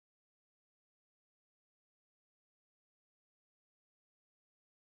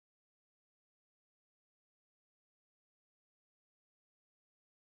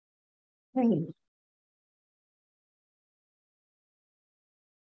Okay.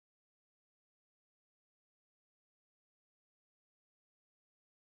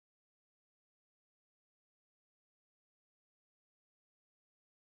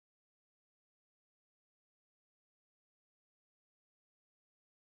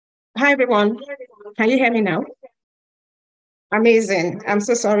 Hi, everyone. Can you hear me now? Amazing. I'm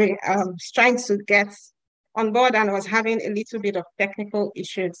so sorry. I was trying to get on board and I was having a little bit of technical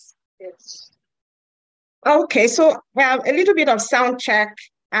issues. Yes. Okay, so a little bit of sound check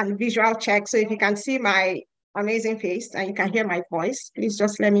and visual check. So if you can see my amazing face and you can hear my voice, please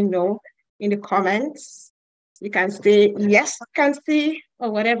just let me know in the comments. You can say, yes, I can see,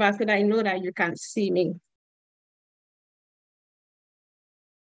 or whatever, so that I know that you can see me.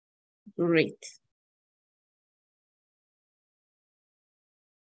 Great.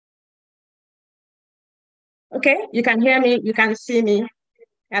 Okay, you can hear me, you can see me.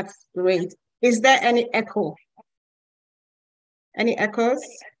 That's great. Is there any echo? Any echoes?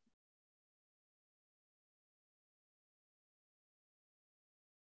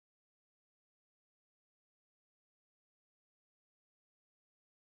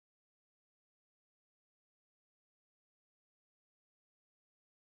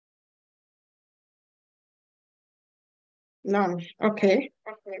 None. Okay.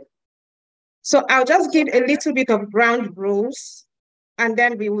 So I'll just give a little bit of ground rules and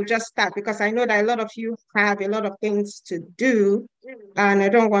then we will just start because I know that a lot of you have a lot of things to do and I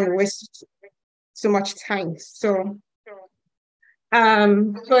don't want to waste so much time. So a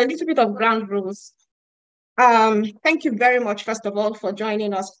little bit of ground rules. Thank you very much, first of all, for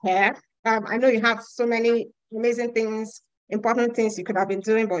joining us here. I know you have so many amazing things, important things you could have been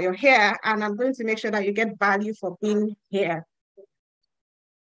doing, but you're here, and I'm going to make sure that you get value for being here.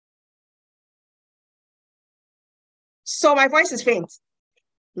 So my voice is faint.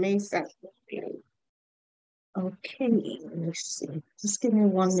 Mason. Okay, let me see. Just give me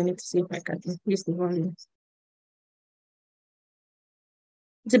 1 minute to see if I can increase the volume.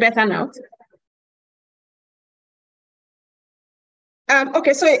 Is it better now?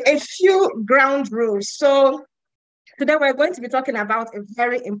 Okay, so a few ground rules. So today we're going to be talking about a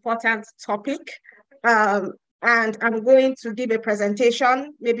very important topic. And I'm going to give a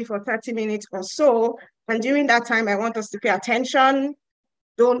presentation maybe for 30 minutes or so. And during that time, I want us to pay attention.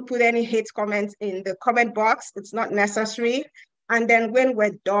 Don't put any hate comments in the comment box. It's not necessary. And then when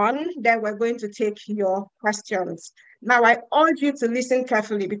we're done, then we're going to take your questions. Now, I urge you to listen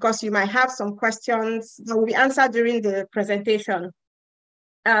carefully because you might have some questions that will be answered during the presentation.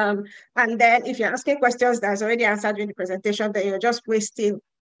 And then if you're asking questions that's already answered during the presentation, then you're just wasting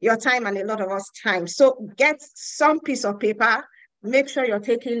your time and a lot of us time. So get some piece of paper, make sure you're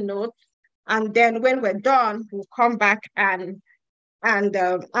taking notes, and then when we're done, we'll come back and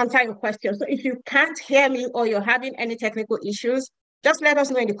answer your questions. So if you can't hear me or you're having any technical issues, just let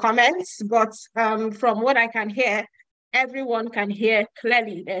us know in the comments. But from what I can hear, everyone can hear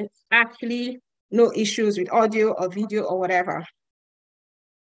clearly. There's actually no issues with audio or video or whatever.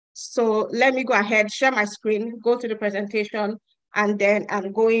 So let me go ahead, share my screen, go to the presentation, and then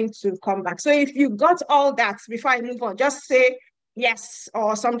I'm going to come back. So if you got all that before I move on, just say yes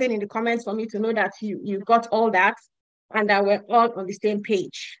or something in the comments for me to know that you got all that and that we're all on the same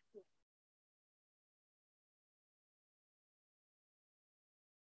page.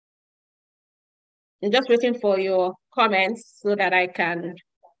 I'm just waiting for your comments so that I can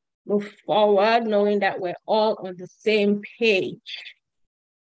move forward, knowing that we're all on the same page.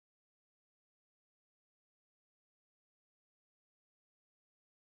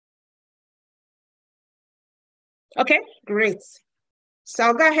 Okay, great. So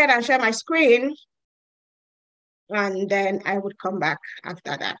I'll go ahead and share my screen, and then I would come back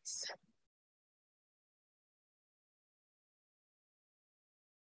after that.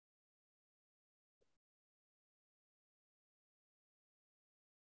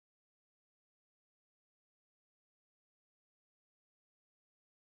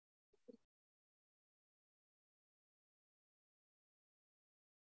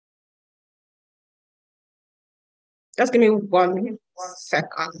 Just give me 1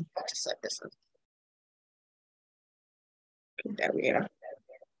 second to set this up. Okay, there we are.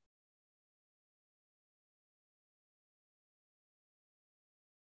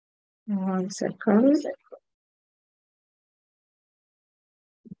 1 second.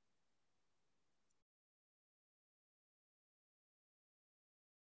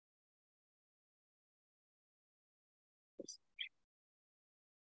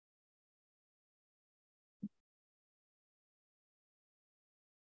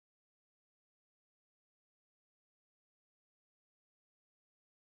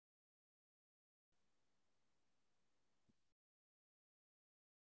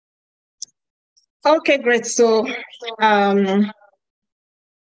 Okay, great. So um,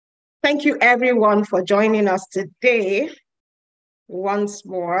 thank you everyone for joining us today once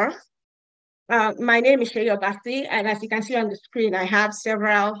more. My name is Sheyi Obasi, and as you can see on the screen, I have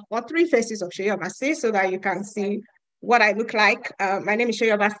several or three faces of Sheyi Obasi so that you can see what I look like. My name is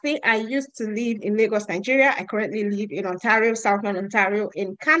Sheyi Obasi. I used to live in Lagos, Nigeria. I currently live in Ontario, Southern Ontario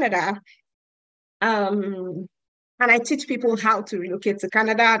in Canada. And I teach people how to relocate to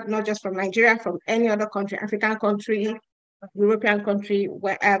Canada, not just from Nigeria, from any other country, African country, European country,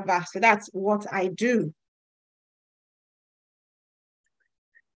 wherever. So that's what I do.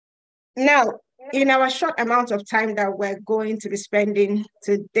 Now, in our short amount of time that we're going to be spending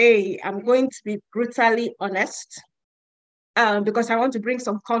today, I'm going to be brutally honest because I want to bring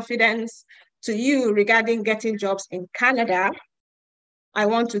some confidence to you regarding getting jobs in Canada. I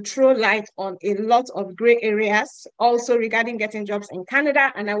want to throw light on a lot of gray areas also regarding getting jobs in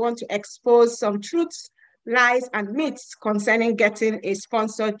Canada, and I want to expose some truths, lies, and myths concerning getting a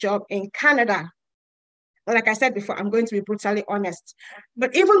sponsored job in Canada. Like I said before, I'm going to be brutally honest.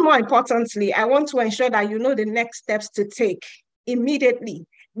 But even more importantly, I want to ensure that you know the next steps to take immediately.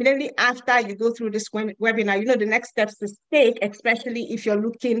 Immediately after you go through this webinar, you know the next steps to take, especially if you're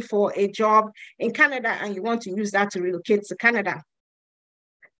looking for a job in Canada and you want to use that to relocate to Canada.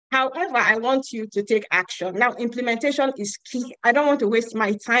 However, I want you to take action. Now, implementation is key. I don't want to waste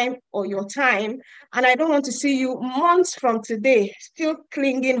my time or your time, and I don't want to see you months from today still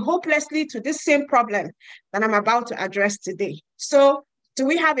clinging hopelessly to this same problem that I'm about to address today. So, do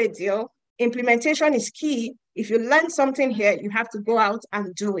we have a deal? Implementation is key. If you learn something here, you have to go out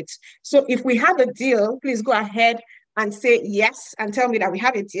and do it. So, if we have a deal, please go ahead and say yes and tell me that we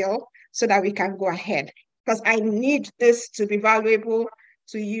have a deal so that we can go ahead. Because I need this to be valuable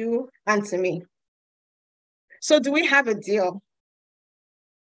to you and to me. So do we have a deal?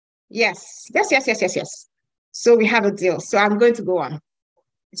 Yes. So we have a deal. So I'm going to go on.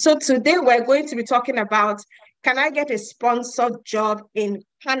 So today we're going to be talking about, can I get a sponsored job in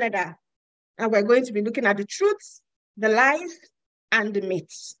Canada? And we're going to be looking at the truths, the lies, and the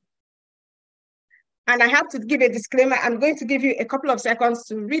myths. And I have to give a disclaimer. I'm going to give you a couple of seconds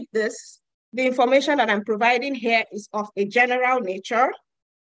to read this. The information that I'm providing here is of a general nature.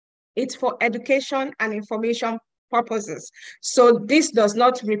 It's for education and information purposes. So this does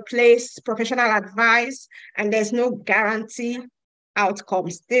not replace professional advice, and there's no guarantee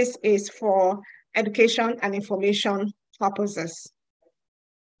outcomes. This is for education and information purposes.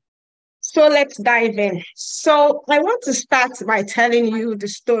 So let's dive in. So I want to start by telling you the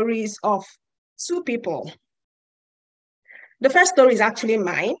stories of two people. The first story is actually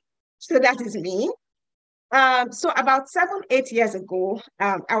mine. So that is me. So about 7-8 years ago,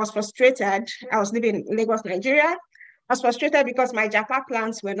 I was frustrated. I was living in Lagos, Nigeria. I was frustrated because my JAPA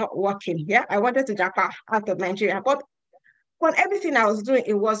plans were not working. Yeah, I wanted to JAPA out of Nigeria, but everything I was doing,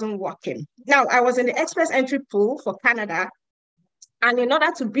 it wasn't working. Now, I was in the express entry pool for Canada, and in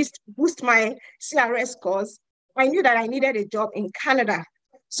order to boost my CRS scores, I knew that I needed a job in Canada.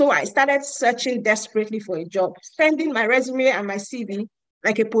 So I started searching desperately for a job, sending my resume and my CV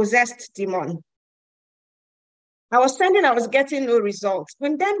like a possessed demon. I was getting no results.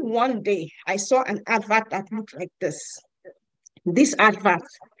 And then one day I saw an advert that looked like this. This advert,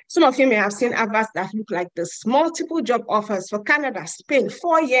 some of you may have seen adverts that look like this. Multiple job offers for Canada, Spain,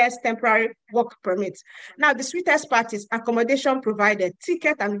 4 years temporary work permit. Now, the sweetest part is accommodation provided,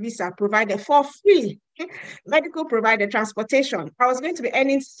 ticket and visa provided for free, medical provided, transportation. I was going to be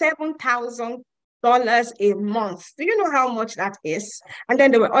earning $7,000 a month. Do you know how much that is? And then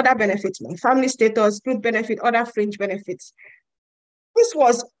there were other benefits, like family status, group benefit, other fringe benefits. This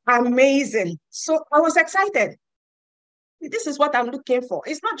was amazing. So I was excited. This is what I'm looking for.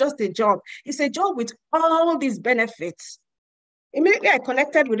 It's not just a job. It's a job with all these benefits. Immediately, I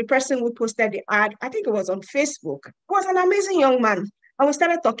connected with the person who posted the ad. I think it was on Facebook. He was an amazing young man. And we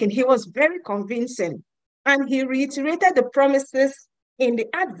started talking. He was very convincing. And he reiterated the promises in the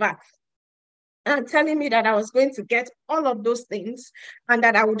advert and telling me that I was going to get all of those things and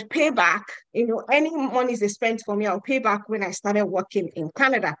that I would pay back, any money they spent for me, I'll pay back when I started working in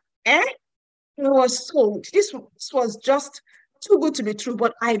Canada. It was sold. This was just too good to be true,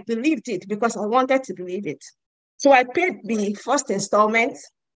 but I believed it because I wanted to believe it. So I paid the first installment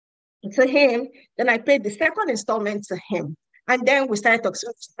to him, then I paid the second installment to him. And then we started talking.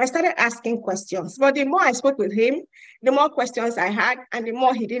 So I started asking questions. But the more I spoke with him, the more questions I had, and the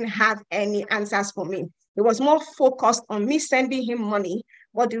more he didn't have any answers for me. He was more focused on me sending him money,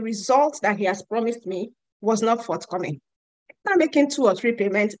 but the results that he has promised me was not forthcoming. After making 2 or 3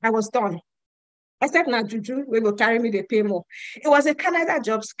 payments, I was done. I said, "Now, Juju, we will carry me, they pay more." It was a Canada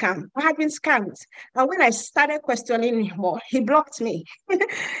job scam. I had been scammed. And when I started questioning him more, he blocked me.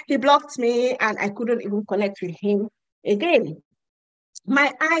 He blocked me, and I couldn't even connect with him again.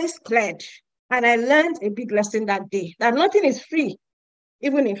 My eyes cleared, and I learned a big lesson that day, that nothing is free,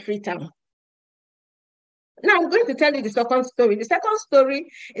 even in Freetown. Now I'm going to tell you the second story. The second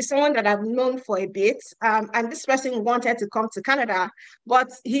story is someone that I've known for a bit, and this person wanted to come to Canada, but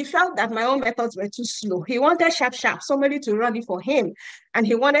he felt that my own methods were too slow. He wanted sharp, somebody to run it for him, and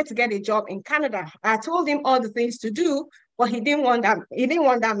he wanted to get a job in Canada. I told him all the things to do, but he didn't want that. He didn't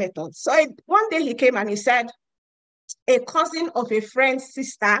want that method. So one day he came and he said, a cousin of a friend's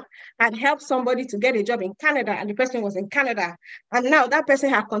sister had helped somebody to get a job in Canada, and the person was in Canada. And now that person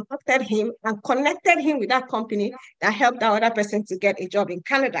had contacted him and connected him with that company that helped that other person to get a job in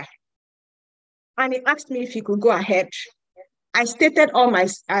Canada. And he asked me if he could go ahead. I stated all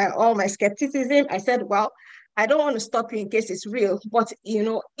my skepticism. I said, well, I don't want to stop you in case it's real, but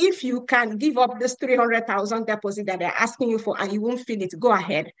if you can give up this 300,000 deposit that they're asking you for and you won't feel it, go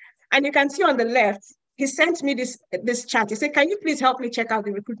ahead. And you can see on the left, he sent me this chat. He said, "Can you please help me check out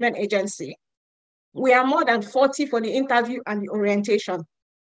the recruitment agency? We are more than 40 for the interview and the orientation."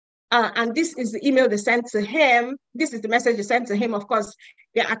 And this is the email they sent to him. This is the message they sent to him. Of course,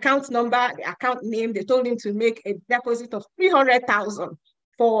 the account number, the account name. They told him to make a deposit of 300,000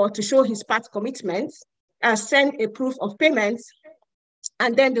 to show his part commitment, send a proof of payment,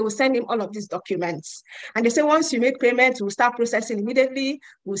 and then they will send him all of these documents. And they say, once you make payment, we'll start processing immediately.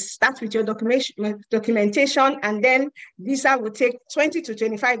 We'll start with your documentation, and then visa will take 20 to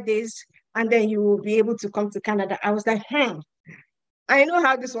 25 days, and then you will be able to come to Canada. I was like, I know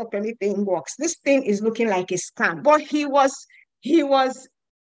how this work permit thing works. This thing is looking like a scam. But he was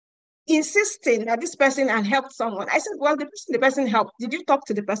insisting that this person had helped someone. I said, well, the person helped. Did you talk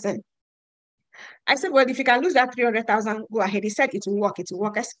to the person? I said, well, if you can lose that 300,000, go ahead. He said, it will work. I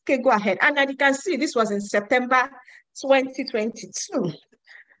said, okay, go ahead. And as you can see, this was in September 2022.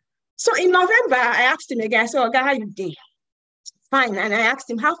 So in November, I asked him again. I said, "Okay, how you doing?" Fine. And I asked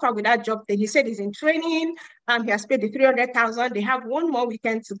him, how far with that job thing? He said he's in training. He has paid the 300,000. They have one more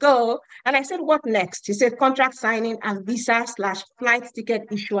weekend to go. And I said, what next? He said, contract signing and visa/flight ticket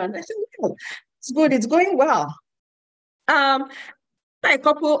issuance. I said, oh, it's good. It's going well. A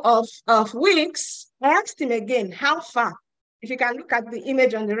couple of weeks, I asked him again, how far? If you can look at the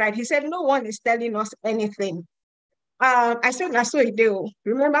image on the right, he said, no one is telling us anything. I said, "I saw it there.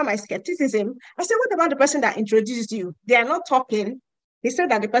 Remember my skepticism?" I said, "What about the person that introduced you? They are not talking." He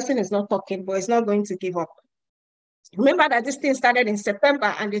said that the person is not talking, but is not going to give up. Remember that this thing started in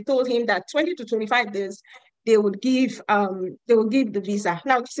September, and they told him that 20 to 25 days they would give the visa.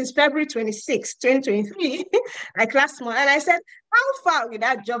 Now this is February 26, 2023, like last month. And I said, how far with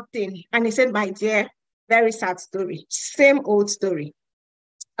that job thing? And he said, my dear, very sad story. Same old story.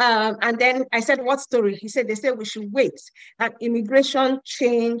 And then I said, what story? He said, they said we should wait, that immigration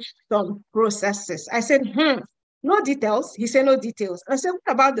changed some processes. I said, no details. He said, no details. I said,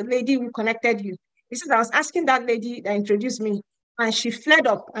 what about the lady who connected you? He said, I was asking that lady that introduced me, and she fled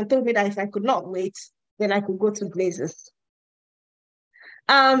up and told me that if I could not wait, then I could go to Blazers.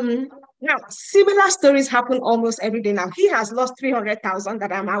 Now, similar stories happen almost every day now. He has lost 300,000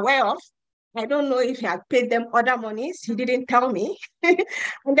 that I'm aware of. I don't know if he had paid them other monies. He didn't tell me.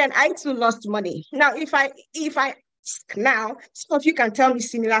 And then I too lost money. Now, if I now, some of you can tell me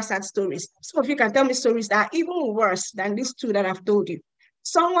similar sad stories. Some of you can tell me stories that are even worse than these two that I've told you.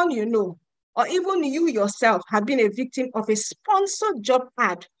 Someone you know, or even you yourself, have been a victim of a sponsored job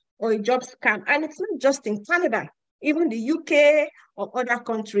ad or a job scam. And it's not just in Canada, even the UK or other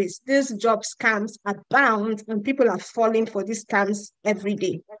countries. These job scams abound, and people are falling for these scams every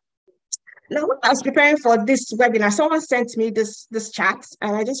day. Now, when I was preparing for this webinar, someone sent me this chat,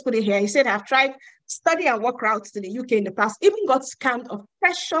 and I just put it here. He said, I've tried study and work routes to the UK in the past, even got scammed of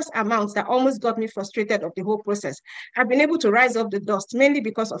precious amounts that almost got me frustrated of the whole process. I've been able to rise up the dust, mainly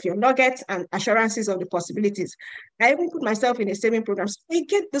because of your nuggets and assurances of the possibilities. I even put myself in a saving program. So I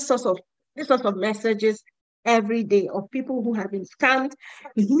get this sort of messages every day of people who have been scammed.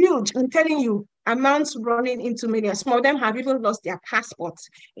 Huge, I'm telling you, amounts running into millions. Some of them have even lost their passports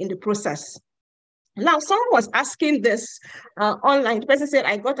in the process. Now, someone was asking this online. The person said,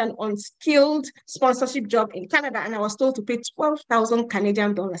 I got an unskilled sponsorship job in Canada, and I was told to pay 12,000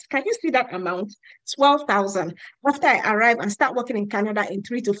 Canadian dollars. Can you see that amount? 12,000. After I arrive and start working in Canada in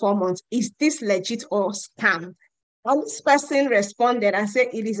 3 to 4 months, is this legit or scam? And this person responded and said,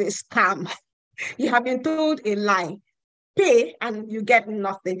 it is a scam. You have been told a lie. Pay and you get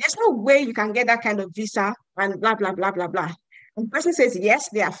nothing. There's no way you can get that kind of visa and blah, blah, blah, blah, blah. And the person says, yes,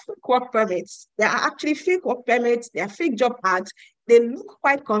 they are fake work permits. They are actually fake work permits. They are fake job ads. They look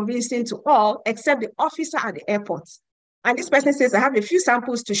quite convincing to all except the officer at the airport. And this person says, I have a few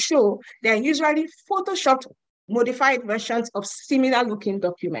samples to show. They are usually photoshopped, modified versions of similar looking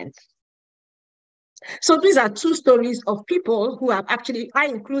documents. So these are two stories of people who have actually, are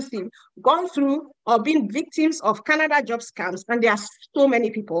inclusive, gone through or been victims of Canada job scams. And there are so many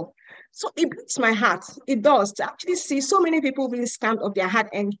people. So it breaks my heart. It does, to actually see so many people being scammed of their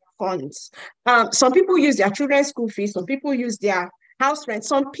hard-earned funds. Some people use their children's school fees. Some people use their house rent.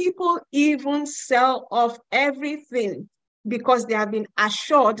 Some people even sell off everything because they have been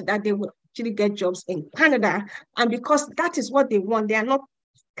assured that they will actually get jobs in Canada. And because that is what they want, they are not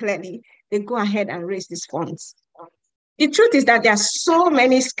clearly, they go ahead and raise these funds. The truth is that there are so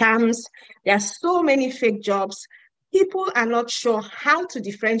many scams, there are so many fake jobs. People are not sure how to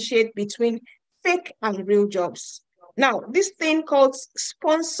differentiate between fake and real jobs. Now, this thing called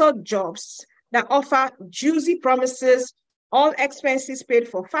sponsored jobs that offer juicy promises, all expenses paid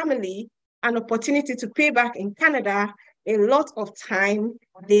for family, an opportunity to pay back in Canada, a lot of time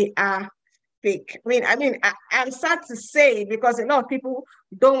they are fake. I'm sad to say because a lot of people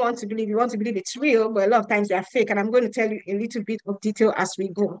don't want to believe, you want to believe it's real, but a lot of times they are fake. And I'm going to tell you a little bit of detail as we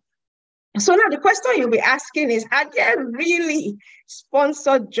go. So now the question you'll be asking is, are there really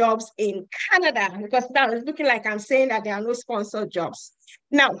sponsored jobs in Canada? Because now it's looking like I'm saying that there are no sponsored jobs.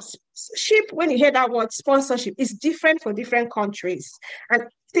 Now, sponsorship, when you hear that word sponsorship, is different for different countries. And the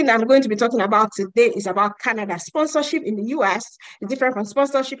thing I'm going to be talking about today is about Canada. Sponsorship in the US is different from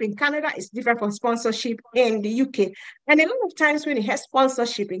sponsorship in Canada. It's different from sponsorship in the UK. And a lot of times when you hear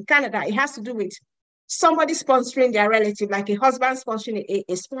sponsorship in Canada, it has to do with somebody sponsoring their relative, like a husband sponsoring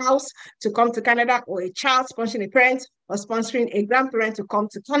a spouse to come to Canada, or a child sponsoring a parent, or sponsoring a grandparent to come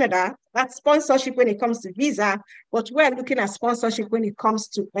to Canada. That's sponsorship when it comes to visa, but we're looking at sponsorship when it comes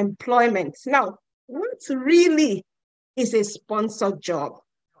to employment. Now, what really is a sponsored job?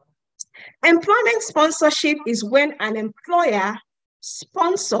 Employment sponsorship is when an employer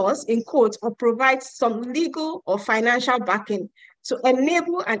sponsors, in quotes, or provides some legal or financial backing to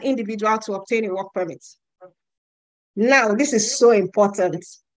enable an individual to obtain a work permit. Now, this is so important.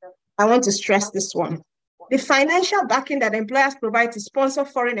 I want to stress this one. The financial backing that employers provide to sponsor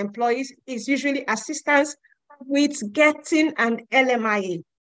foreign employees is usually assistance with getting an LMIA.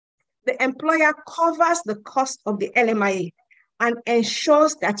 The employer covers the cost of the LMIA and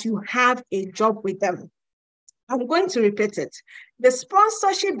ensures that you have a job with them. I'm going to repeat it. The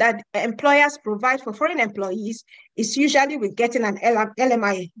sponsorship that employers provide for foreign employees is usually with getting an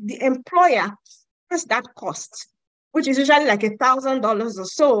LMIA. The employer has that cost, which is usually like $1,000 or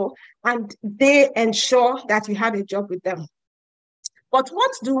so, and they ensure that you have a job with them. But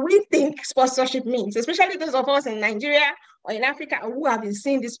what do we think sponsorship means, especially those of us in Nigeria or in Africa who have been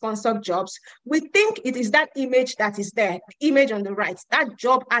seeing these sponsored jobs? We think it is that image that is there, the image on the right, that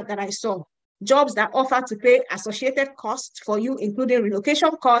job ad that I saw. Jobs that offer to pay associated costs for you, including relocation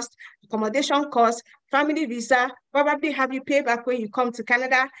costs, accommodation costs, family visa, probably have you pay back when you come to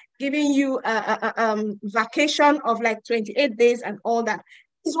Canada, giving you a vacation of like 28 days and all that.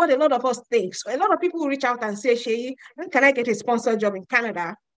 This is what a lot of us think. So a lot of people will reach out and say, Sheyi, when can I get a sponsored job in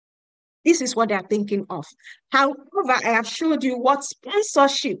Canada? This is what they're thinking of. However, I have showed you what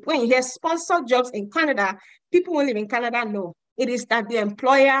sponsorship, when you hear sponsored jobs in Canada, people who live in Canada know. It is that the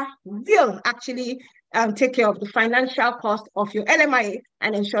employer will actually take care of the financial cost of your LMIA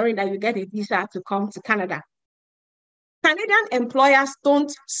and ensuring that you get a visa to come to Canada. Canadian employers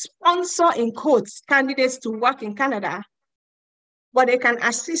don't sponsor, in quotes, candidates to work in Canada, but they can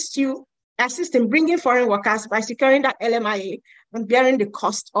assist in bringing foreign workers by securing that LMIA and bearing the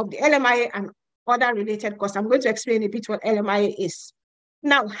cost of the LMIA and other related costs. I'm going to explain a bit what LMIA is.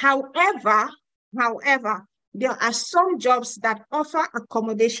 Now, however, there are some jobs that offer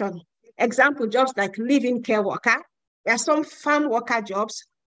accommodation. Example, jobs like live-in care worker. There are some farm worker jobs,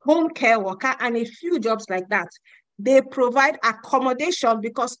 home care worker, and a few jobs like that. They provide accommodation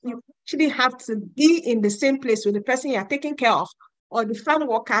because you actually have to be in the same place with the person you're taking care of, or the farm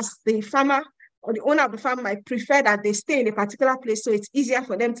workers, the farmer or the owner of the farm might prefer that they stay in a particular place so it's easier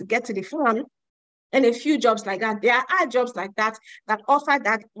for them to get to the farm, and a few jobs like that. There are jobs like that that offer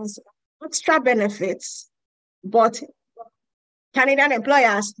that as extra benefits, but Canadian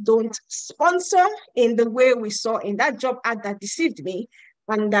employers don't sponsor in the way we saw in that job ad that deceived me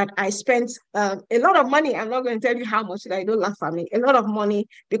and that I spent a lot of money. I'm not going to tell you how much, I don't laugh at me, a lot of money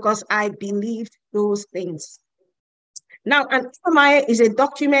because I believed those things. Now, an LMIA is a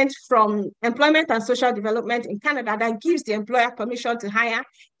document from Employment and Social Development in Canada that gives the employer permission to hire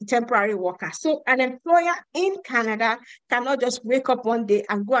a temporary worker. So an employer in Canada cannot just wake up one day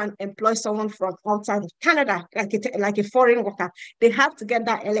and go and employ someone from outside of Canada, like a foreign worker. They have to get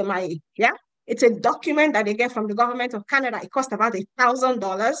that LMIA, yeah? It's a document that they get from the government of Canada. It costs about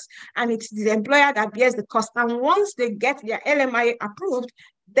 $1,000, and it's the employer that bears the cost. And once they get their LMIA approved,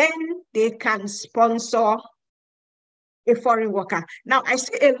 then they can sponsor a foreign worker. Now, I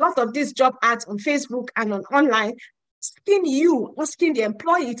see a lot of these job ads on Facebook and on online asking the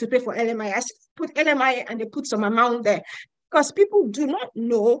employee to pay for LMIA. I put LMIA and they put some amount there because people do not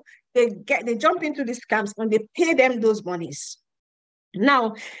know. They jump into these scams and they pay them those monies.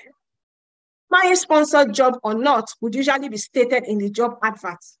 Now, my sponsored job or not would usually be stated in the job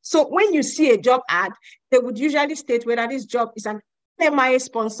advert. So when you see a job ad, they would usually state whether this job is an LMIA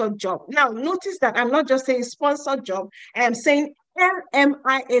sponsored job. Now, notice that I'm not just saying sponsored job, I am saying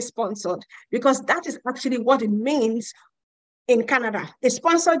LMIA sponsored, because that is actually what it means in Canada. A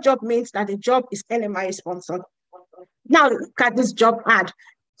sponsored job means that the job is LMIA sponsored. Now, look at this job ad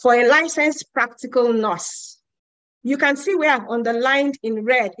for a licensed practical nurse. You can see where I've underlined in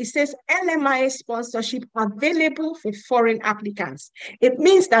red. It says LMIA sponsorship available for foreign applicants. It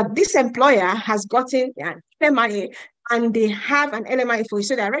means that this employer has gotten an LMIA and they have an LMIA for you.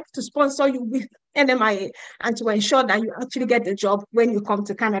 So they're ready to sponsor you with LMIA and to ensure that you actually get the job when you come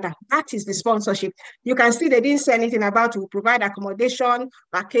to Canada. That is the sponsorship. You can see they didn't say anything about to provide accommodation,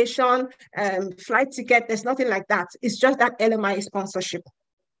 vacation, flight ticket. There's nothing like that. It's just that LMIA sponsorship.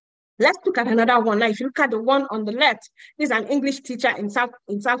 Let's look at another one. Now, if you look at the one on the left, this is an English teacher in South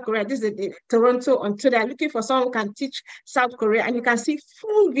Korea. This is the Toronto, Ontario. They're looking for someone who can teach South Korea, and you can see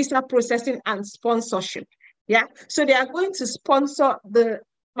full visa processing and sponsorship. Yeah, so they are going to sponsor the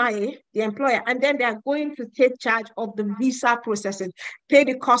employer, and then they are going to take charge of the visa processing, pay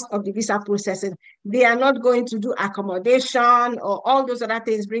the cost of the visa processing. They are not going to do accommodation or all those other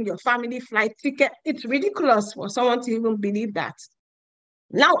things, bring your family flight ticket. It's ridiculous for someone to even believe that.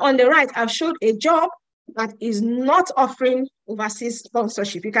 Now, on the right, I've showed a job that is not offering overseas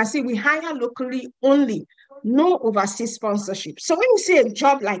sponsorship. You can see we hire locally only, no overseas sponsorship. So when you see a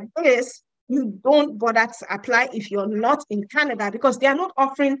job like this, you don't bother to apply if you're not in Canada, because they are not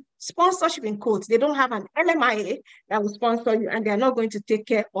offering sponsorship in quotes. They don't have an LMIA that will sponsor you, and they're not going to take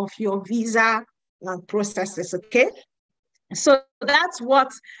care of your visa processes, okay? So that's what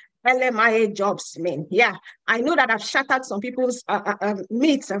LMIA jobs mean. Yeah, I know that I've shattered some people's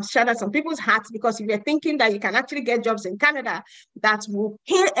myths, I've shattered some people's hearts, because if you're thinking that you can actually get jobs in Canada that will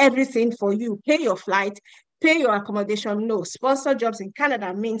pay everything for you, pay your flight, pay your accommodation, no. Sponsor jobs in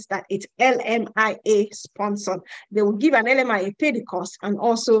Canada means that it's LMIA sponsored. They will give an LMIA, pay the cost, and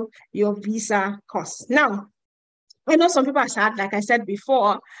also your visa costs. Now, I know some people are sad, like I said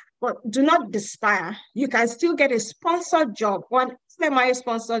before, but do not despair. You can still get a sponsored job, one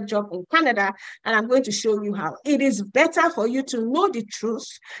LMIA-sponsored job in Canada, and I'm going to show you how. It is better for you to know the truth,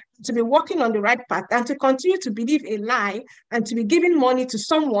 to be walking on the right path, than to continue to believe a lie and to be giving money to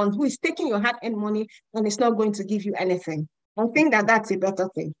someone who is taking your hard-earned money and is not going to give you anything. I think that that's a better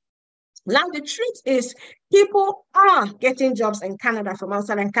thing. Now, the truth is, people are getting jobs in Canada from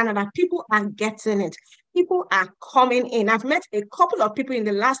outside in Canada. People are getting it. People are coming in. I've met a couple of people in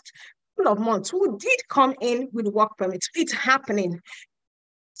the last couple of months who did come in with work permits. It's happening.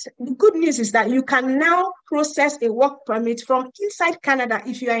 The good news is that you can now process a work permit from inside Canada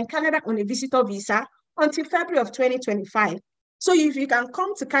if you are in Canada on a visitor visa until February of 2025. So if you can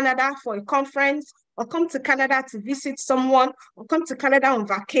come to Canada for a conference, or come to Canada to visit someone, or come to Canada on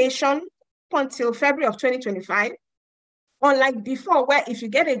vacation until February of 2025, unlike before, where if you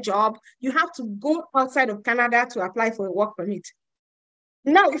get a job, you have to go outside of Canada to apply for a work permit.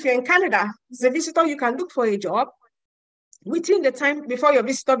 Now, if you're in Canada, as a visitor, you can look for a job within the time before your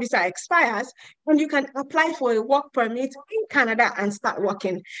visitor visa expires, and you can apply for a work permit in Canada and start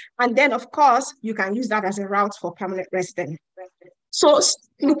working. And then, of course, you can use that as a route for permanent residence. So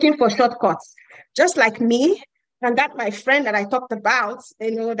looking for shortcuts, just like me, and that my friend that I talked about,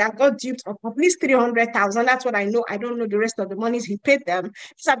 that got duped of at least 300,000. That's what I know. I don't know the rest of the monies he paid them.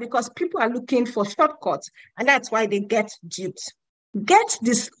 So because people are looking for shortcuts, and that's why they get duped. Get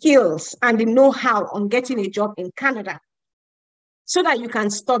the skills and the know-how on getting a job in Canada so that you can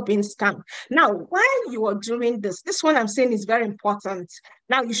stop being scammed. Now, while you are doing this one I'm saying is very important.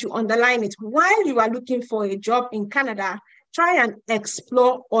 Now, you should underline it. While you are looking for a job in Canada, try and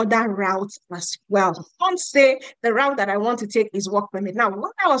explore other routes as well. Don't say the route that I want to take is work permit. Now,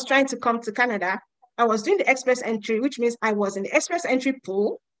 when I was trying to come to Canada, I was doing the express entry, which means I was in the express entry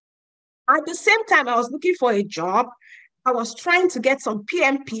pool. At the same time, I was looking for a job I was trying to get some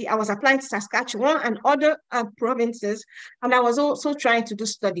PMP. I was applying to Saskatchewan and other provinces, and I was also trying to do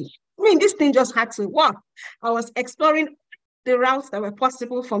study. I mean, this thing just had to work. I was exploring the routes that were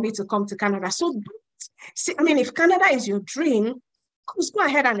possible for me to come to Canada. So, see, I mean, if Canada is your dream, just go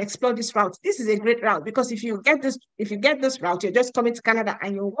ahead and explore this route. This is a great route because if you get this route, you're just coming to Canada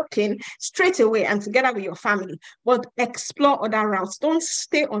and you're working straight away and together with your family. But explore other routes. Don't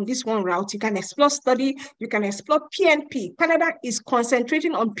stay on this one route. You can explore study. You can explore PNP. Canada is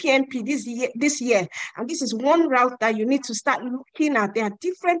concentrating on PNP this year, and this is one route that you need to start looking at. There are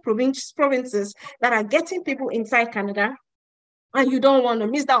different provinces that are getting people inside Canada, and you don't want to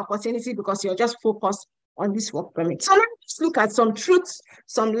miss that opportunity because you're just focused on this work permit. So let's look at some truths,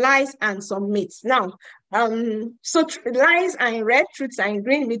 some lies, and some myths. Now, so lies are in red, truths are in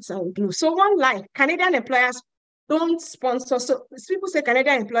green, myths are in blue. So one lie, Canadian employers don't sponsor. So people say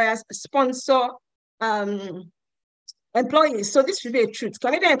Canadian employers sponsor employees. So this should be a truth.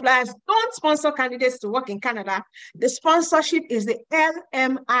 Canadian employers don't sponsor candidates to work in Canada. The sponsorship is the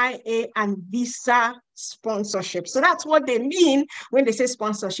LMIA and visa sponsorship. So that's what they mean when they say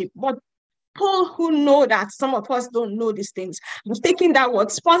sponsorship. But people who know that, some of us don't know these things, have taken that word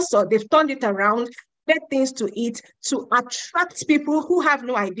sponsor, they've turned it around, get things to eat, to attract people who have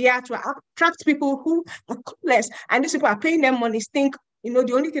no idea, to attract people who are clueless, and these people are paying them money, think,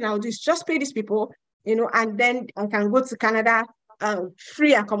 the only thing I'll do is just pay these people, and then I can go to Canada,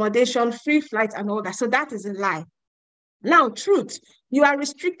 free accommodation, free flights, and all that. So that is a lie. Now, truth, you are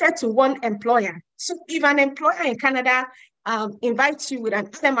restricted to one employer. So if an employer in Canada invites you with an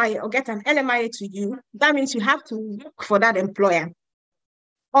LMIA or get an LMIA to you, that means you have to work for that employer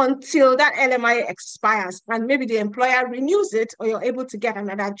until that LMIA expires, and maybe the employer renews it, or you're able to get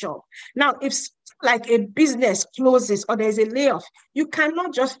another job. Now, if like a business closes or there's a layoff, you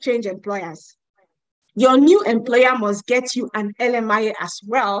cannot just change employers. Your new employer must get you an LMIA as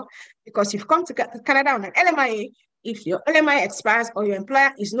well, because you've come to Canada on an LMIA. If your LMIA expires or your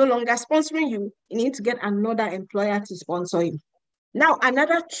employer is no longer sponsoring you, you need to get another employer to sponsor you. Now,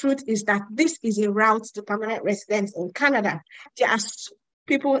 another truth is that this is a route to permanent residence in Canada. There are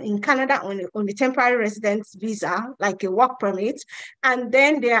people in Canada on the temporary residence visa, like a work permit, and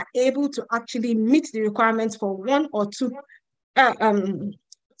then they are able to actually meet the requirements for one or two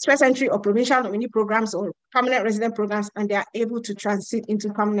special entry or provincial nominee programs or permanent resident programs, and they are able to transit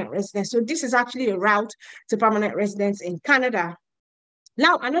into permanent residence. So this is actually a route to permanent residence in Canada.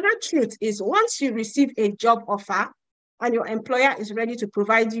 Now, another truth is once you receive a job offer and your employer is ready to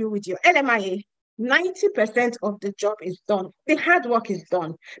provide you with your LMIA, 90% of the job is done. The hard work is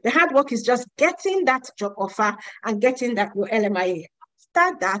done. The hard work is just getting that job offer and getting that your LMIA.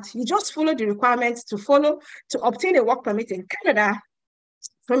 After that, you just follow the requirements to obtain a work permit in Canada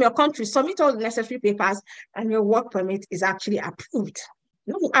from your country, submit all the necessary papers, and your work permit is actually approved.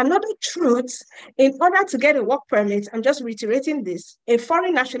 Another truth, in order to get a work permit, I'm just reiterating this, a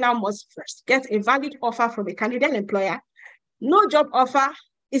foreign national must first get a valid offer from a Canadian employer. No job offer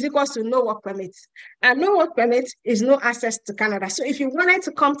is equals to no work permit. And no work permit is no access to Canada. So if you wanted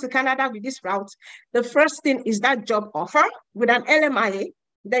to come to Canada with this route, the first thing is that job offer with an LMIA,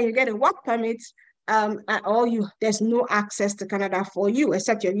 then you get a work permit, there's no access to Canada for you,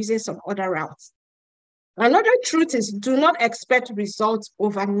 except you're using some other routes. Another truth is do not expect results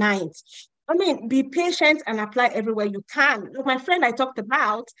overnight. I mean, be patient and apply everywhere you can. Look, my friend I talked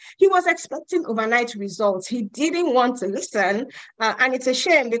about, he was expecting overnight results. He didn't want to listen. And it's a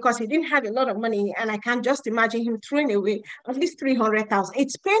shame because he didn't have a lot of money. And I can just imagine him throwing away at least 300,000.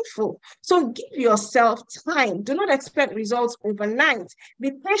 It's painful. So give yourself time. Do not expect results overnight.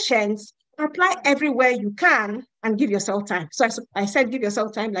 Be patient. Apply everywhere you can and give yourself time. So I said give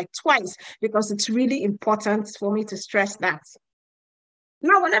yourself time like twice because it's really important for me to stress that.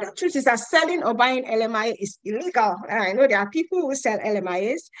 Now, another truth is that selling or buying LMIA is illegal. And I know there are people who sell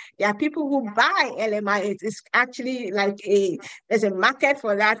LMIAs. There are people who buy LMIAs. It's actually like there's a market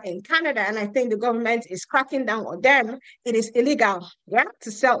for that in Canada. And I think the government is cracking down on them. It is illegal, yeah,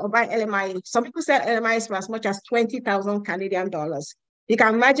 to sell or buy LMIA. Some people sell LMIAs for as much as 20,000 Canadian dollars. You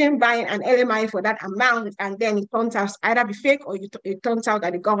can imagine buying an LMI for that amount, and then it turns out either be fake or it turns out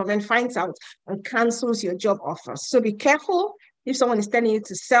that the government finds out and cancels your job offer. So be careful if someone is telling you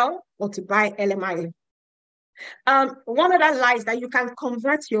to sell or to buy LMI. One other lie is that you can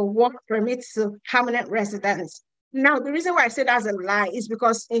convert your work permit to permanent residence. Now, the reason why I say that's a lie is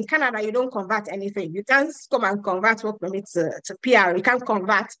because in Canada, you don't convert anything. You can't come and convert work permit to PR. You can't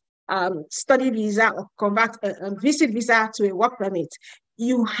convert study visa or convert a visit visa to a work permit.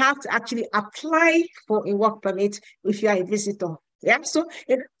 You have to actually apply for a work permit if you are a visitor. Yeah, so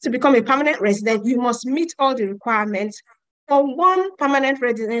to become a permanent resident, you must meet all the requirements for one permanent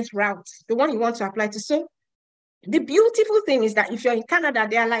residence route, the one you want to apply to. So the beautiful thing is that if you're in Canada,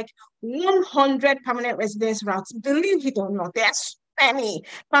 there are like 100 permanent residence routes. Believe it or not, there's many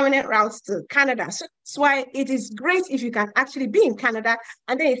permanent routes to Canada. So that's why it is great if you can actually be in Canada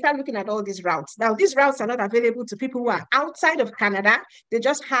and then you start looking at all these routes. Now, these routes are not available to people who are outside of Canada. They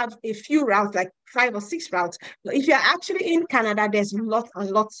just have a few routes, like 5 or 6 routes. But if you're actually in Canada, there's lots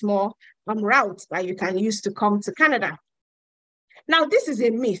and lots more routes that you can use to come to Canada. Now, this is a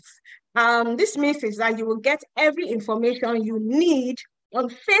myth. This myth is that you will get every information you need on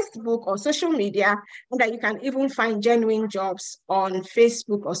Facebook or social media, and that you can even find genuine jobs on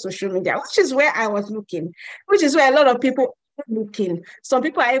Facebook or social media, which is where I was looking, which is where a lot of people are looking. Some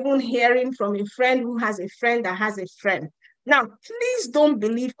people are even hearing from a friend who has a friend that has a friend. Now, please don't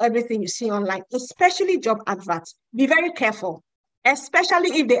believe everything you see online, especially job adverts. Be very careful,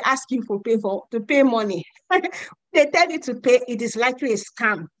 especially if they ask you to pay money. They tell you to pay, it is likely a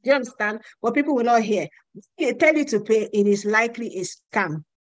scam. Do you understand? But people will not hear. They tell you to pay, it is likely a scam.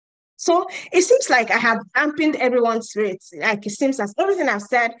 So it seems like I have dampened everyone's spirits. Like it seems as everything I've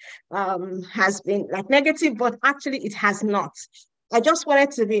said has been like negative, but actually it has not. I just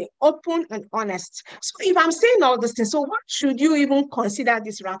wanted to be open and honest. So if I'm saying all these things, so what should you even consider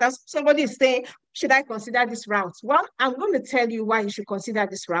this route? As somebody is saying, should I consider this route? Well, I'm going to tell you why you should consider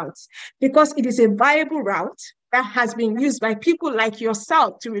this route. Because it is a viable route that has been used by people like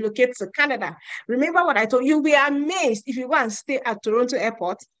yourself to relocate to Canada. Remember what I told you, you'll be amazed if you go and stay at Toronto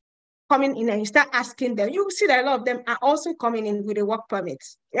Airport, coming in and you start asking them, you will see that a lot of them are also coming in with a work permit.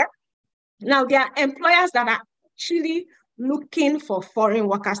 Yeah. Now, there are employers that are actually looking for foreign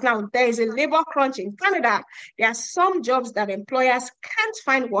workers. Now, there is a labor crunch in Canada. There are some jobs that employers can't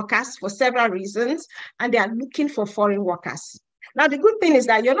find workers for several reasons, and they are looking for foreign workers. Now, the good thing is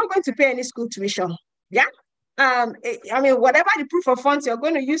that you're not going to pay any school tuition. Yeah. I mean, whatever the proof of funds you're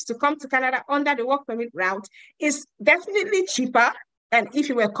going to use to come to Canada under the work permit route is definitely cheaper than if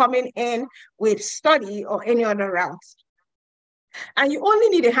you were coming in with study or any other route. And you only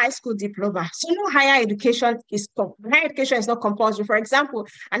need a high school diploma. So no higher education is not compulsory. For example,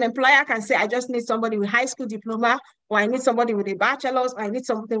 an employer can say, I just need somebody with high school diploma, or I need somebody with a bachelor's, or I need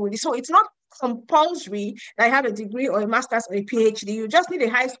something with this. So it's not compulsory that you have a degree or a master's or a PhD. You just need a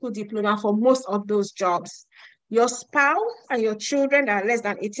high school diploma for most of those jobs. Your spouse and your children that are less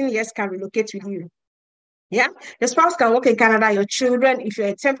than 18 years can relocate with you. Yeah, your spouse can work in Canada. Your children, if you're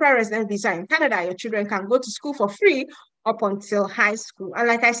a temporary resident visa in Canada, your children can go to school for free up until high school. And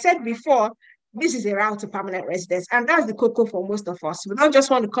like I said before, this is a route to permanent residence. And that's the cocoa for most of us. We don't just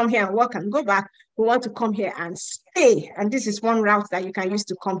want to come here and work and go back. We want to come here and stay. And this is one route that you can use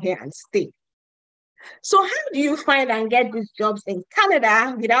to come here and stay. So how do you find and get these jobs in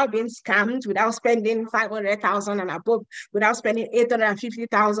Canada without being scammed, without spending 500,000 and above, without spending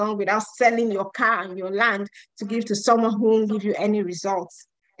 850,000, without selling your car and your land to give to someone who won't give you any results?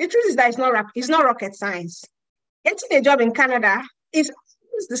 The truth is that it's not rocket science. Getting a job in Canada is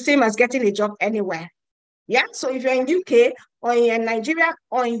the same as getting a job anywhere. Yeah. So if you're in UK or in Nigeria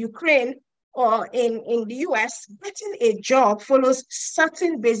or in Ukraine or in the US, getting a job follows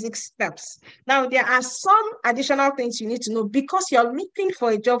certain basic steps. Now, there are some additional things you need to know because you're looking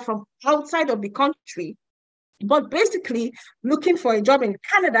for a job from outside of the country. But basically, looking for a job in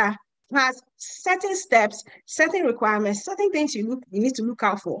Canada has certain steps, certain requirements, certain things you need to look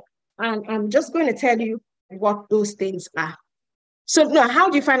out for. And I'm just going to tell you what those things are. So now, how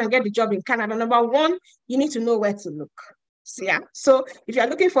do you find and get the job in Canada? Number one, you need to know where to look. So, yeah. So if you're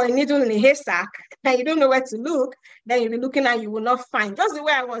looking for a needle in a haystack and you don't know where to look, then you'll be looking and you will not find. Just the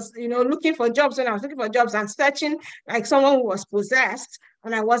way I was, looking for jobs when I was looking for jobs and searching like someone who was possessed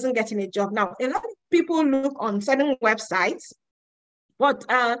and I wasn't getting a job. Now, a lot of people look on certain websites, but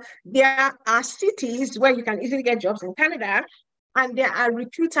there are cities where you can easily get jobs in Canada. And there are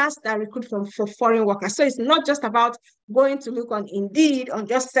recruiters that recruit for foreign workers. So it's not just about going to look on Indeed, on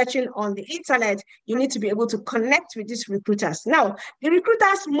just searching on the internet. You need to be able to connect with these recruiters. Now, the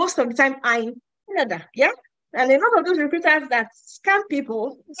recruiters most of the time are in Canada, yeah? And a lot of those recruiters that scam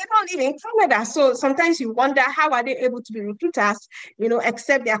people, they don't live in Canada. So sometimes you wonder, how are they able to be recruiters,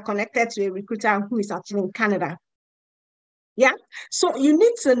 except they are connected to a recruiter who is actually in Canada. Yeah. So you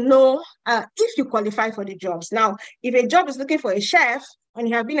need to know if you qualify for the jobs. Now, if a job is looking for a chef and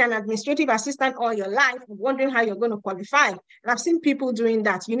you have been an administrative assistant all your life, wondering how you're going to qualify. And I've seen people doing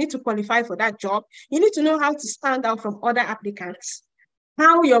that. You need to qualify for that job. You need to know how to stand out from other applicants,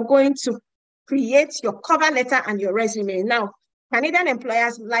 how you're going to create your cover letter and your resume. Now, Canadian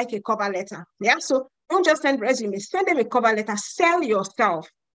employers like a cover letter. Yeah. So Don't just send resumes, send them a cover letter, sell yourself.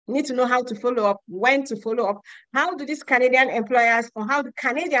 You need to know how to follow up, when to follow up. How do these Canadian employers or how do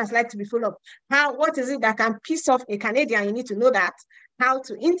Canadians like to be followed up? What is it that can piss off a Canadian? You need to know that. How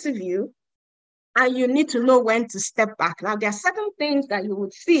to interview, and you need to know when to step back. Now, there are certain things that you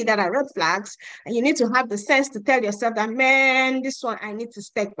would see that are red flags, and you need to have the sense to tell yourself that, man, this one, I need to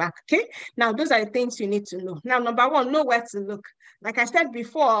step back, okay? Now, those are the things you need to know. Now, number one, know where to look. Like I said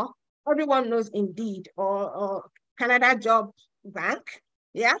before, everyone knows Indeed or Canada Job Bank.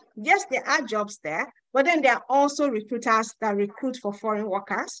 Yeah, yes, there are jobs there, but then there are also recruiters that recruit for foreign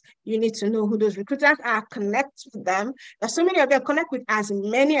workers. You need to know who those recruiters are, connect with them. There's so many of them, connect with as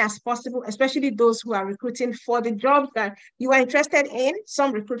many as possible, especially those who are recruiting for the jobs that you are interested in.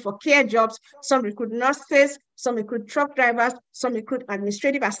 Some recruit for care jobs, some recruit nurses, some recruit truck drivers, some recruit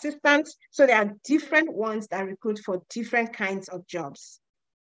administrative assistants. So there are different ones that recruit for different kinds of jobs.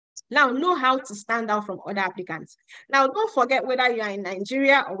 Now, know how to stand out from other applicants. Now, don't forget whether you are in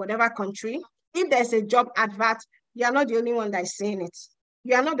Nigeria or whatever country, if there's a job advert, you are not the only one that is seeing it.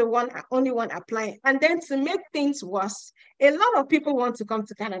 You are not the only one applying. And then to make things worse, a lot of people want to come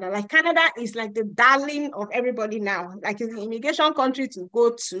to Canada. Like Canada is like the darling of everybody now. Like it's the immigration country to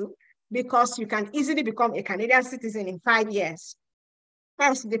go to because you can easily become a Canadian citizen in 5 years.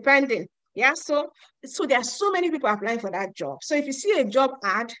 That's depending. Yeah, so there are so many people applying for that job. So if you see a job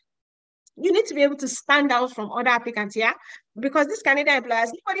ad, you need to be able to stand out from other applicants, yeah? Because these Canadian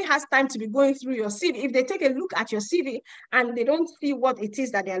employers, nobody has time to be going through your CV. If they take a look at your CV and they don't see what it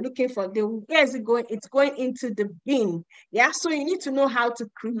is that they are looking for, where is it going? It's going into the bin, yeah? So you need to know how to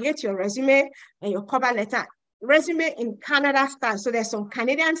create your resume and your cover letter. Resume in Canada style. So there's some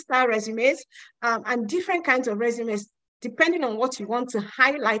Canadian style resumes and different kinds of resumes. Depending on what you want to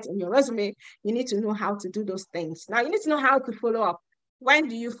highlight in your resume, you need to know how to do those things. Now, you need to know how to follow up. When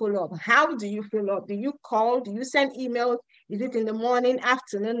do you follow up? How do you follow up? Do you call? Do you send emails? Is it in the morning,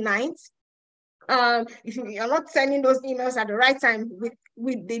 afternoon, night? If you're not sending those emails at the right time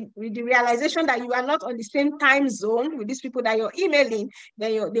with the realization that you are not on the same time zone with these people that you're emailing,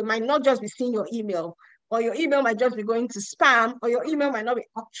 then they might not just be seeing your email, or your email might just be going to spam, or your email might not be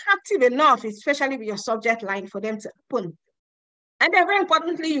attractive enough, especially with your subject line for them to open. And then very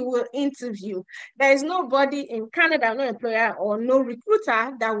importantly, you will interview. There is nobody in Canada, no employer or no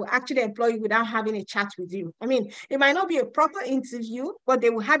recruiter that will actually employ you without having a chat with you. I mean, it might not be a proper interview, but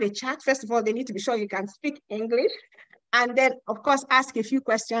they will have a chat. First of all, they need to be sure you can speak English. And then, of course, ask a few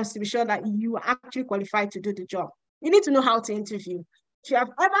questions to be sure that you are actually qualified to do the job. You need to know how to interview. If you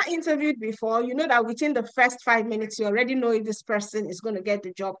have ever interviewed before, you know that within the first 5 minutes, you already know if this person is going to get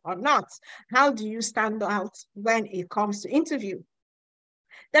the job or not. How do you stand out when it comes to interview?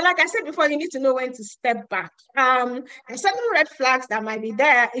 Then, like I said before, you need to know when to step back. There's certain red flags that might be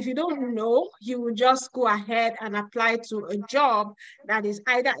there. If you don't know, you will just go ahead and apply to a job that is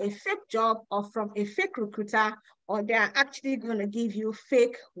either a fake job or from a fake recruiter, or they're actually going to give you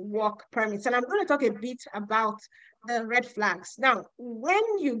fake work permits. And I'm going to talk a bit about the red flags. Now,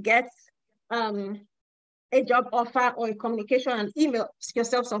 when you get a job offer or a communication and email, ask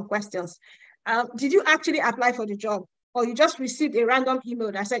yourself some questions. Did you actually apply for the job? Or you just received a random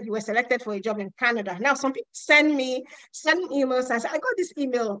email that said you were selected for a job in Canada. Now, some people send emails and say, I got this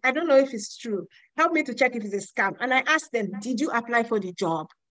email. I don't know if it's true. Help me to check if it's a scam. And I ask them, did you apply for the job?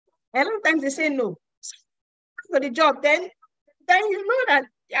 And a lot of times they say no. For the job, then you know that,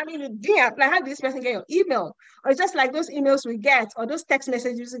 I mean, you didn't apply. How did this person get your email? Or it's just like those emails we get or those text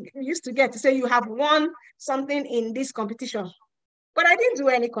messages we used to get to say you have won something in this competition. But I didn't do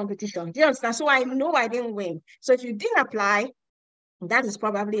any competition. Do you understand? So I know I didn't win. So if you didn't apply, that is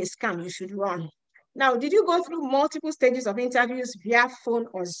probably a scam. You should run. Now, did you go through multiple stages of interviews via phone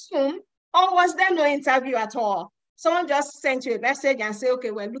or Zoom? Or was there no interview at all? Someone just sent you a message and say,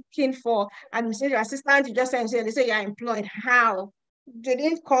 okay, we're looking for administrative assistant. You just send you, they say you're employed. How? They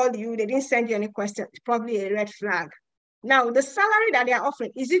didn't call you. They didn't send you any questions. It's probably a red flag. Now, the salary that they are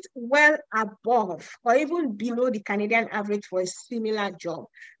offering, is it well above or even below the Canadian average for a similar job?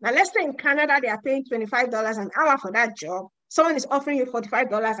 Now, let's say in Canada, they are paying $25 an hour for that job. Someone is offering you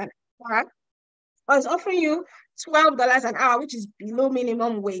 $45 an hour, or is offering you $12 an hour, which is below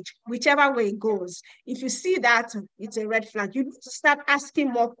minimum wage, whichever way it goes. If you see that, it's a red flag. You need to start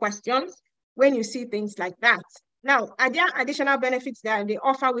asking more questions when you see things like that. Now, are there additional benefits that they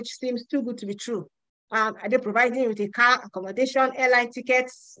offer which seems too good to be true? Are they providing you with a car, accommodation, airline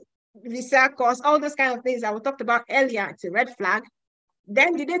tickets, visa costs, all those kind of things that we talked about earlier? It's a red flag.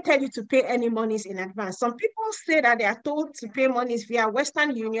 Then did they tell you to pay any monies in advance? Some people say that they are told to pay monies via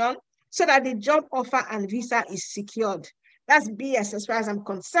Western Union so that the job offer and visa is secured. That's BS as far as I'm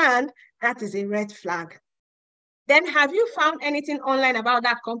concerned. that is a red flag. Then have you found anything online about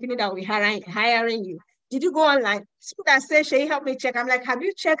that company that will be hiring you? Did you go online? People that say, Shay, help me check. I'm like, have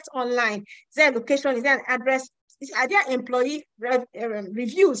you checked online? Is there a location? Is there an address? Are there employee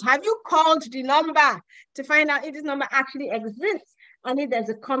reviews? Have you called the number to find out if this number actually exists and if there's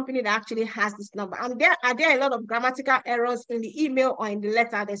a company that actually has this number? And are there a lot of grammatical errors in the email or in the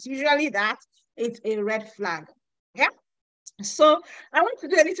letter? There's usually that. It's a red flag. Yeah. So I want to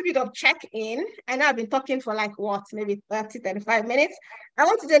do a little bit of check-in. I know I've been talking for like what, maybe 30, 35 minutes. I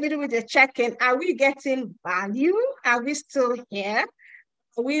want to do a little bit of check-in. Are we getting value? Are we still here?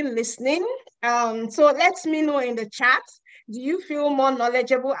 Are we listening? So let me know in the chat. Do you feel more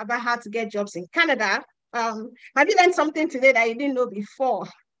knowledgeable about how to get jobs in Canada? Have you learned something today that you didn't know before?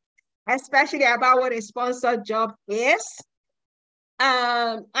 Especially about what a sponsored job is.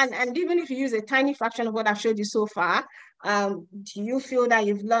 And even if you use a tiny fraction of what I've showed you so far, do you feel that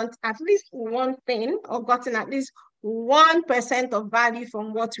you've learned at least one thing or gotten at least 1% of value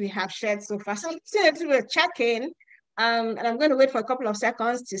from what we have shared so far? So let's do a check-in. And I'm going to wait for a couple of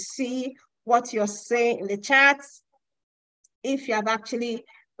seconds to see what you're saying in the chat, if you have actually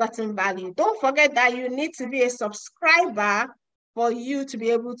gotten value. Don't forget that you need to be a subscriber for you to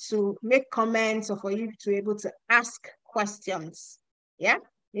be able to make comments or for you to be able to ask questions. Yeah,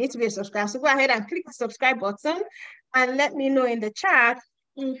 you need to be a subscriber. So go ahead and click the subscribe button and let me know in the chat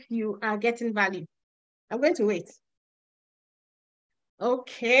if you are getting value. I'm going to wait.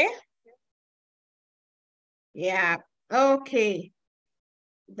 Okay. Yeah, okay.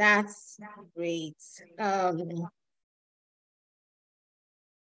 That's great.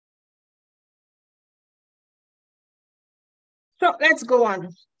 So let's go on.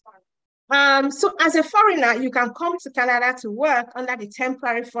 So as a foreigner, you can come to Canada to work under the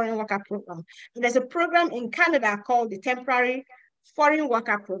Temporary Foreign Worker Program. And there's a program in Canada called the Temporary Foreign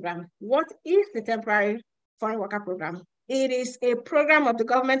Worker Program. What is the Temporary Foreign Worker Program? It is a program of the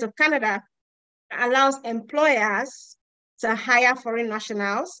government of Canada that allows employers to hire foreign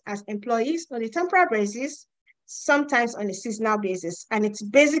nationals as employees on a temporary basis, sometimes on a seasonal basis. And it's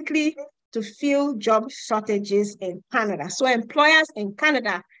basically to fill job shortages in Canada. So employers in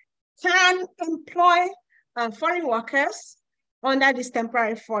Canada can employ foreign workers under this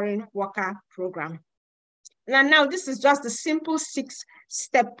Temporary Foreign Worker Program. Now this is just a simple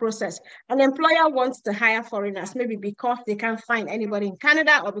 6-step process. An employer wants to hire foreigners, maybe because they can't find anybody in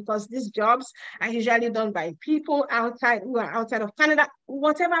Canada or because these jobs are usually done by people who are outside of Canada.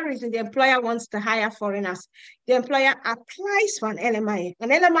 Whatever reason, the employer wants to hire foreigners. The employer applies for an LMIA. An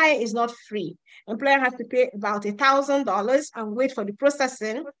LMIA is not free. Employer has to pay about $1,000 and wait for the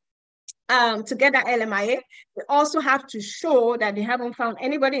processing to get that LMIA. They also have to show that they haven't found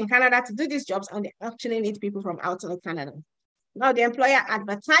anybody in Canada to do these jobs and they actually need people from outside of Canada. Now, the employer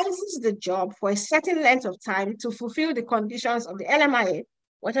advertises the job for a certain length of time to fulfill the conditions of the LMIA,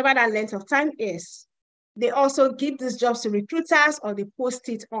 whatever that length of time is. They also give these jobs to recruiters or they post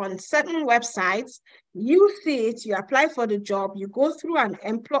it on certain websites. You see it, you apply for the job, you go through an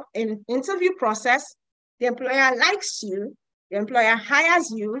interview process. The employer likes you, the employer hires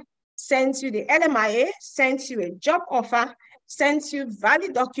you, sends you the LMIA, sends you a job offer, sends you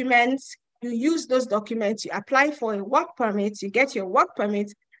valid documents. You use those documents, you apply for a work permit, you get your work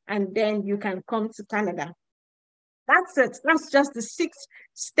permit, and then you can come to Canada. That's it. That's just the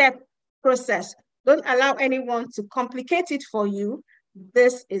 6-step process. Don't allow anyone to complicate it for you.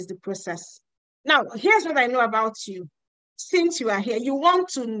 This is the process. Now, here's what I know about you. Since you are here, you want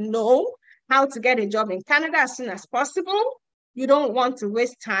to know how to get a job in Canada as soon as possible. You don't want to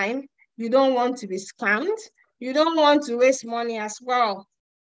waste time. You don't want to be scammed. You don't want to waste money as well.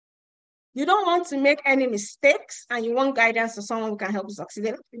 You don't want to make any mistakes and you want guidance to someone who can help you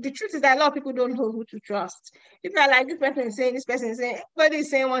succeed. The truth is that a lot of people don't know who to trust. People are like, this person is saying, everybody is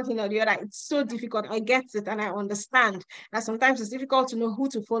saying one thing or the other. It's so difficult. I get it and I understand that sometimes it's difficult to know who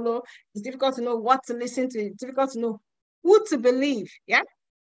to follow. It's difficult to know what to listen to. It's difficult to know who to believe. Yeah.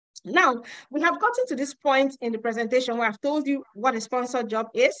 Now, we have gotten to this point in the presentation where I've told you what a sponsored job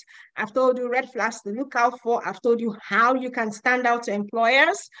is. I've told you red flags to look out for. I've told you how you can stand out to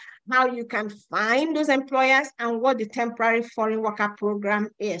employers, how you can find those employers, and what the Temporary Foreign Worker Program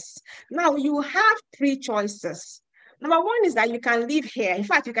is. Now, you have 3 choices. Number 1 is that you can live here. In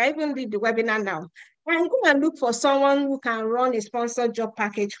fact, you can even leave the webinar now and go and look for someone who can run a sponsored job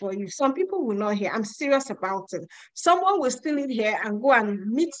package for you. Some people will not hear. I'm serious about it. Someone will still live here and go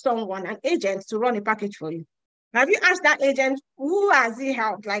and meet someone, an agent, to run a package for you. Have you asked that agent, who has he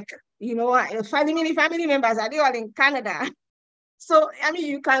helped? Like, you know, family members, are they all in Canada? So, I mean,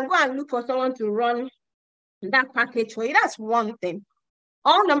 you can go and look for someone to run that package for you. That's one thing.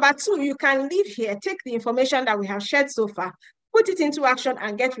 Or number two, you can leave here, take the information that we have shared so far, put it into action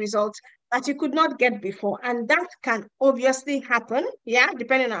and get results that you could not get before. And that can obviously happen, yeah,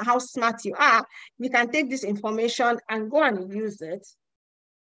 depending on how smart you are. You can take this information and go and use it,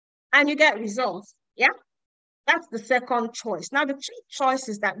 and you get results, yeah? That's the second choice. Now, the third choice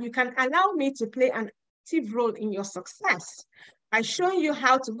is that you can allow me to play an active role in your success by showing you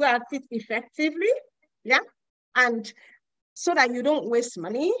how to go at it effectively, yeah? And so that you don't waste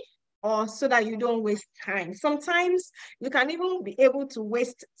money, or so that you don't waste time. Sometimes you can even be able to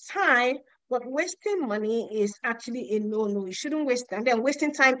waste time, but wasting money is actually a no-no. You shouldn't waste time. Then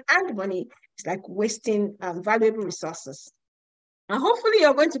wasting time and money is like wasting valuable resources. And hopefully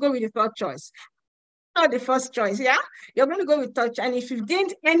you're going to go with the third choice, not the first choice, yeah? You're going to go with touch. And if you've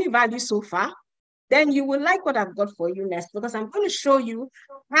gained any value so far, then you will like what I've got for you next, because I'm going to show you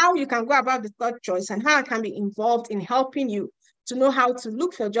how you can go about the third choice and how I can be involved in helping you to know how to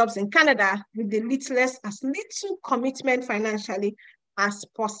look for jobs in Canada with the as little commitment financially as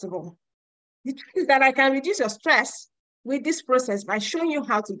possible. The truth is that I can reduce your stress with this process by showing you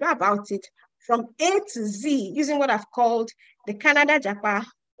how to go about it from A to Z using what I've called the Canada JAPA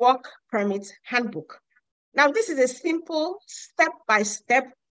Work Permit Handbook. Now, this is a simple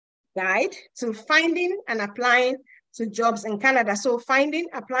step-by-step guide to finding and applying to jobs in Canada. So finding,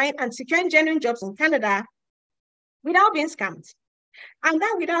 applying, and securing genuine jobs in Canada without being scammed. And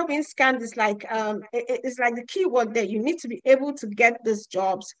that without being scammed is like, it's like the key word there. You need to be able to get these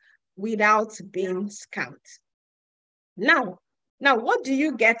jobs without being scammed. Now, what do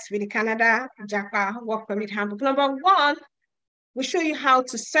you get with the Canada JAPA Work Permit Handbook? Number one, we show you how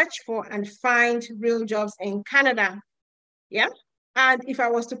to search for and find real jobs in Canada. Yeah. And if I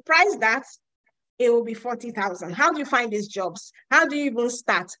was to price that, it will be 40,000. How do you find these jobs? How do you even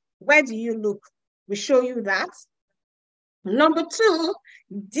start? Where do you look? We show you that. Number two,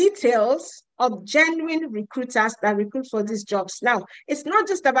 details of genuine recruiters that recruit for these jobs. Now, it's not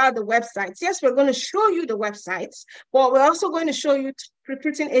just about the websites. Yes, we're going to show you the websites, but we're also going to show you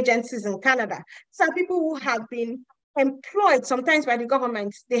recruiting agencies in Canada. Some people who have been employed sometimes by the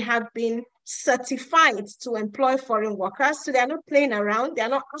government, they have been certified to employ foreign workers. So they're not playing around. They're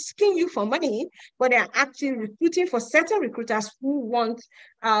not asking you for money, but they're actually recruiting for certain recruiters who want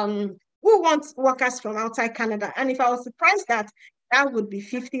workers from outside Canada. And if I was to price that, that would be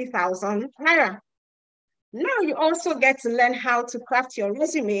 50,000 naira. Now you also get to learn how to craft your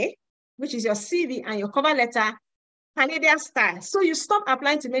resume, which is your CV and your cover letter, Canadian style. So you stop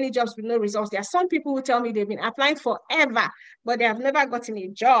applying to many jobs with no results. There are some people who tell me they've been applying forever, but they have never gotten a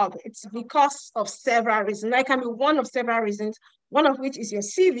job. It's because of several reasons. That can be one of several reasons, one of which is your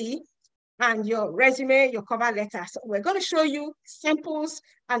CV and your resume, your cover letter. So we're going to show you samples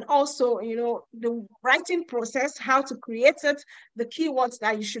and also, the writing process, how to create it, the keywords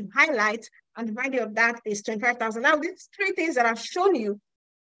that you should highlight, and the value of that is 25,000. Now, these three things that I've shown you,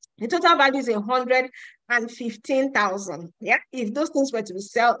 the total value is 115,000. Yeah, if those things were to be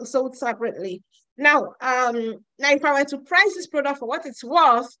sold separately. Now, if I were to price this product for what it's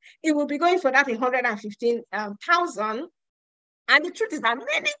worth, it will be going for that 115,000. And the truth is that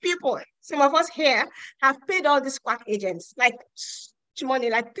many people, some of us here, have paid all these quack agents like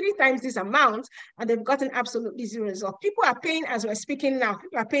money, like 3 times this amount, and they've gotten absolutely zero result. People are paying as we're speaking now.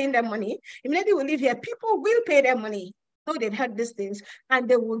 People are paying their money. Immediately we leave here, people will pay their money. So they've heard these things and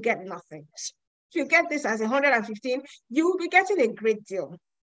they will get nothing. If you get this as 115, you will be getting a great deal.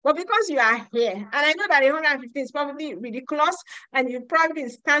 But because you are here, and I know that 115 is probably ridiculous, and you probably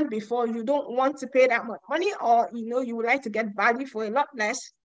stand before, you don't want to pay that much money, or you would like to get value for a lot less,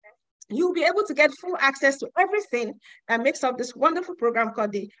 you'll be able to get full access to everything that makes up this wonderful program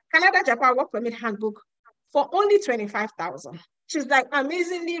called the Canada JAPA Work Permit Handbook for only 25,000. Which is like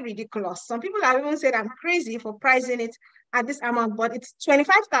amazingly ridiculous. Some people have even said I'm crazy for pricing it at this amount, but it's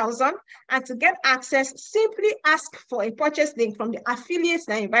 25,000. And to get access, simply ask for a purchase link from the affiliates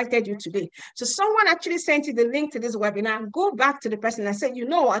that invited you today. So someone actually sent you the link to this webinar. Go back to the person and say, you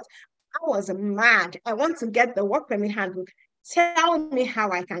know what? I was mad. I want to get the Work Permit Handbook. Tell me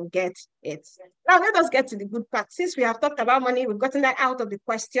how I can get it. Now, let us get to the good part. Since we have talked about money, we've gotten that out of the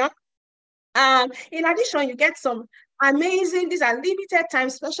question. In addition, you get some amazing, these are limited time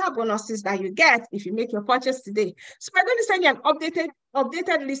special bonuses that you get if you make your purchase today. So we're going to send you an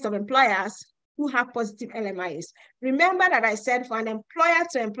updated list of employers who have positive LMIAs. Remember that I said for an employer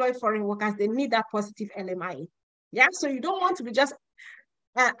to employ foreign workers, they need that positive LMIA. Yeah, so you don't want to be just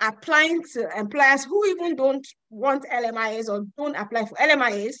applying to employers who even don't want LMIAs or don't apply for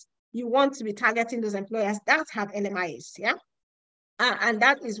LMIAs. You want to be targeting those employers that have LMIAs, yeah? And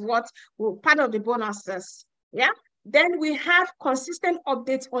that is what will part of the bonuses, yeah? Then we have consistent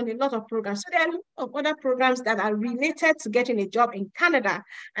updates on a lot of programs. So there are a lot of other programs that are related to getting a job in Canada.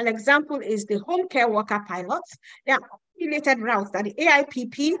 An example is the home care worker pilots. There are related routes that the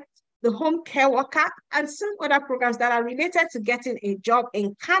AIPP, the home care worker, and some other programs that are related to getting a job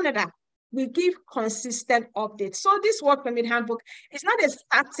in Canada. We give consistent updates. So this work permit handbook is not a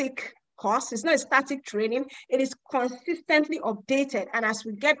static course, it's not a static training, it is consistently updated. And as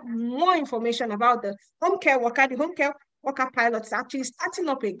we get more information about the home care worker pilots actually starting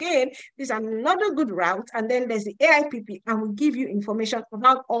up again, this is another good route. And then there's the AIPP, and we give you information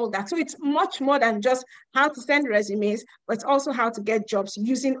about all that. So it's much more than just how to send resumes, but it's also how to get jobs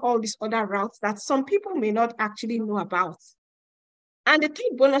using all these other routes that some people may not actually know about. And the key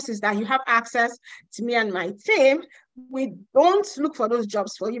bonus is that you have access to me and my team. We don't look for those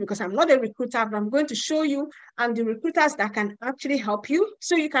jobs for you because I'm not a recruiter, but I'm going to show you and the recruiters that can actually help you.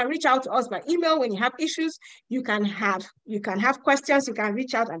 So you can reach out to us by email when you have issues. You can have questions, you can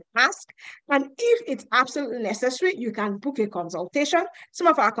reach out and ask. And if it's absolutely necessary, you can book a consultation. Some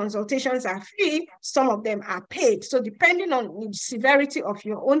of our consultations are free, some of them are paid. So depending on the severity of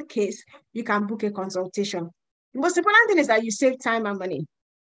your own case, you can book a consultation. The most important thing is that you save time and money.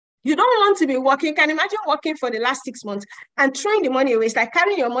 You don't want to be working. Can you imagine working for the last 6 months and throwing the money away? It's like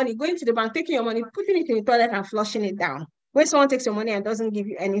carrying your money, going to the bank, taking your money, putting it in the toilet and flushing it down. When someone takes your money and doesn't give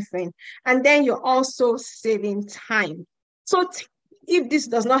you anything. And then you're also saving time. So if this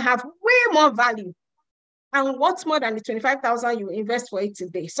does not have way more value, and what's more than the 25,000 you invest for it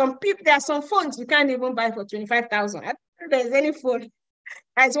today? Some people, there are some phones you can't even buy for 25,000. I don't know if there's any phone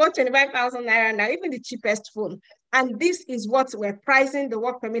it's worth 25,000 naira now, even the cheapest phone. And this is what we're pricing the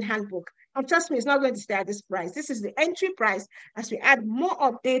work permit handbook. And trust me, it's not going to stay at this price. This is the entry price. As we add more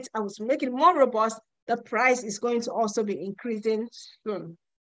updates, I was making it more robust, the price is going to also be increasing soon.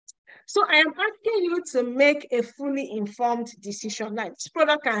 So I am asking you to make a fully informed decision. Like this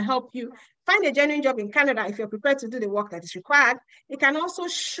product can help you find a genuine job in Canada if you're prepared to do the work that is required. It can also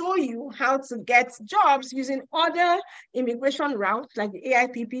show you how to get jobs using other immigration routes like the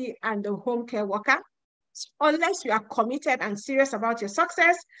AIPP and the home care worker. Unless you are committed and serious about your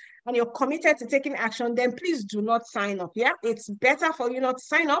success and you're committed to taking action, then please do not sign up. Yeah, it's better for you not to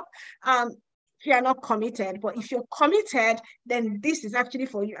sign up. If you are not committed, but if you're committed, then this is actually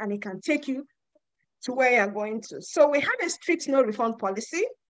for you and it can take you to where you're going to. So we have a strict no refund policy.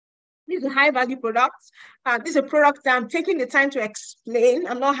 These are high value products. This is a product that I'm taking the time to explain.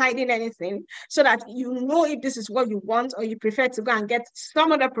 I'm not hiding anything so that you know if this is what you want or you prefer to go and get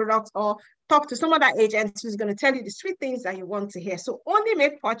some other product or talk to some other agent who's going to tell you the sweet things that you want to hear. So only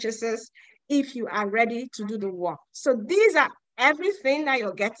make purchases if you are ready to do the work. So these are everything that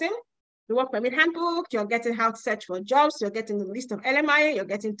you're getting. The work permit handbook, you're getting how to search for jobs, you're getting the list of LMIA, you're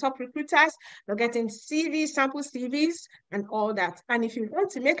getting top recruiters, you're getting CVs, sample CVs, and all that. And if you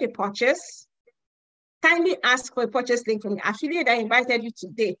want to make a purchase, kindly ask for a purchase link from the affiliate that invited you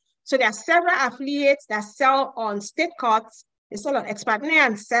today. So there are several affiliates that sell on State Courts, they sell on Expertnet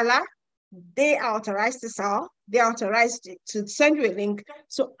and Seller. They are authorized to sell. They are authorized to send you a link.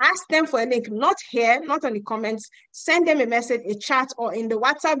 So ask them for a link, not here, not on the comments. Send them a message, a chat, or in the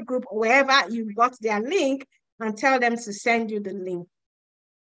WhatsApp group, wherever you got their link, and tell them to send you the link.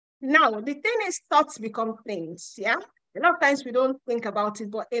 Now, the thing is, thoughts become things, yeah? A lot of times we don't think about it,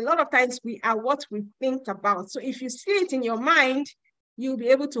 but a lot of times we are what we think about. So if you see it in your mind, you'll be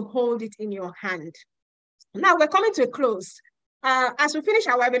able to hold it in your hand. Now, we're coming to a close. As we finish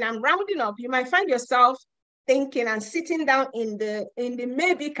our webinar, I'm rounding up. You might find yourself thinking and sitting down in the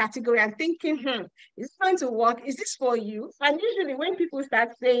maybe category and thinking, is this going to work? Is this for you? And usually when people start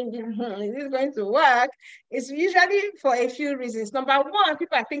saying, is this going to work? It's usually for a few reasons. Number one,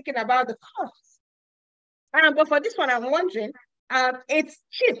 people are thinking about the cost. But for this one, I'm wondering, it's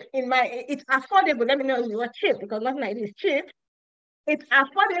cheap it's affordable. Let me know if you are cheap, because nothing like this is cheap. It's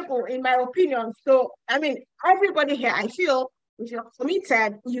affordable in my opinion. So, I mean, everybody here, I feel, if you're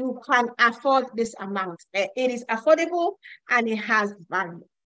committed, you can afford this amount. It is affordable and it has value.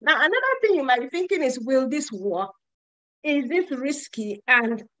 Now, another thing you might be thinking is, will this work? Is this risky?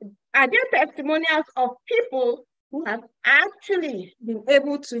 And are there testimonials of people who have actually been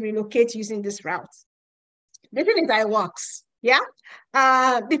able to relocate using this route? The thing is that it works. Yeah.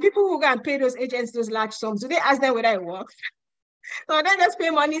 The people who go and pay those agents those large sums, do they ask them whether it works? So they just pay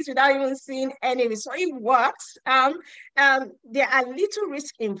monies without even seeing any risk. So it works. There are little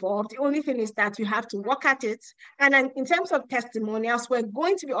risk involved. The only thing is that you have to work at it. And then in terms of testimonials, we're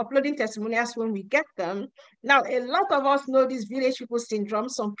going to be uploading testimonials when we get them. Now, a lot of us know this village people syndrome.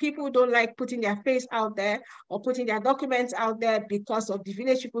 Some people don't like putting their face out there or putting their documents out there because of the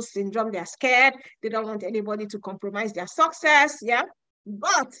village people syndrome. They're scared. They don't want anybody to compromise their success. Yeah.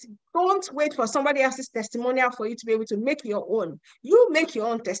 But don't wait for somebody else's testimonial for you to be able to make your own. You make your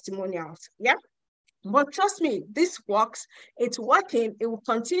own testimonials, yeah? But trust me, this works. It's working. It will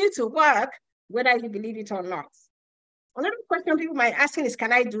continue to work whether you believe it or not. Another question people might ask is,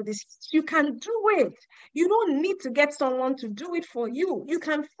 can I do this? You can do it. You don't need to get someone to do it for you. You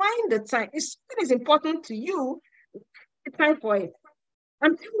can find the time. If something is important to you, it's time for it.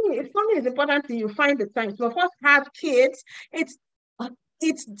 I'm telling you, if something is important to you, find the time. So, of course, have kids. It's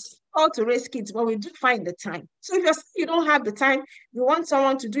all to raise kids, but we do find the time. So if you don't have the time, you want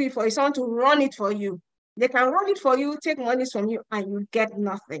someone to do it for you, someone to run it for you. They can run it for you, take monies from you, and you get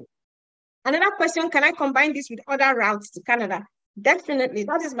nothing. Another question, can I combine this with other routes to Canada? Definitely,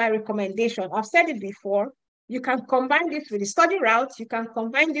 that is my recommendation. I've said it before. You can combine this with the study route. You can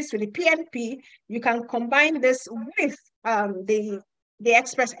combine this with the PNP. You can combine this with the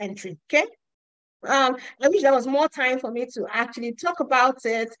express entry, okay? I wish there was more time for me to actually talk about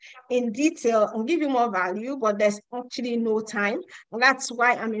it in detail and give you more value, but there's actually no time. And that's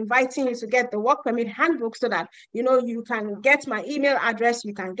why I'm inviting you to get the work permit handbook so that, you can get my email address,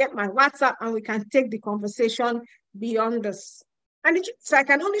 you can get my WhatsApp, and we can take the conversation beyond this. And the truth is, I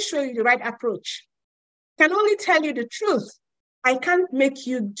can only show you the right approach. I can only tell you the truth. I can't make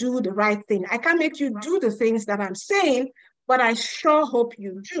you do the right thing. I can't make you do the things that I'm saying, but I sure hope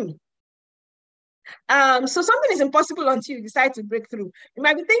you do. So something is impossible until you decide to break through. You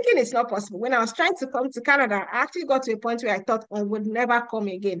might be thinking it's not possible. When I was trying to come to Canada, I actually got to a point where I thought I would never come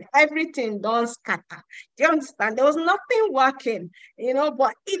again. Everything done scatter. Do you understand? There was nothing working,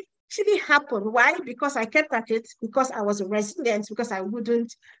 but it actually happened. Why? Because I kept at it, because I was resilient, because I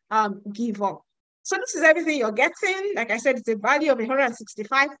wouldn't give up. So this is everything you're getting. Like I said, it's a value of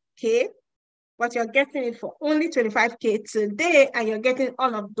 165K. But you're getting it for only 25K today, and you're getting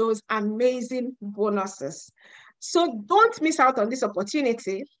all of those amazing bonuses. So don't miss out on this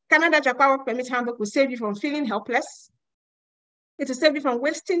opportunity. Canada Japan Work Permit Handbook will save you from feeling helpless. It will save you from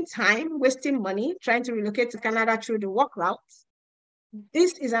wasting time, wasting money, trying to relocate to Canada through the work route.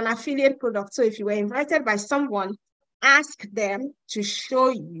 This is an affiliate product. So if you were invited by someone, ask them to show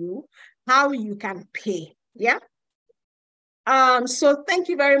you how you can pay. Yeah. So thank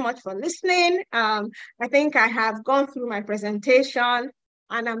you very much for listening. I think I have gone through my presentation,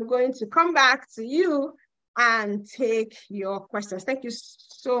 and I'm going to come back to you and take your questions. Thank you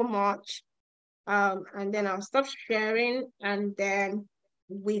so much. And then I'll stop sharing, and then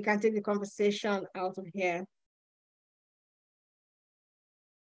we can take the conversation out of here.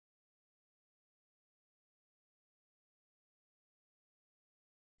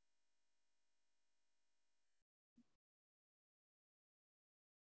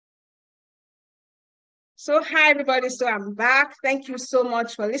 So hi, everybody. So I'm back. Thank you so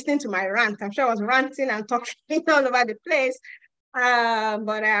much for listening to my rant. I'm sure I was ranting and talking all over the place,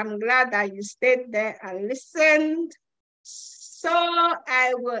 but I'm glad that you stayed there and listened. So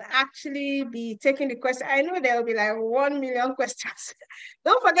I will actually be taking the question. I know there will be like 1 million questions.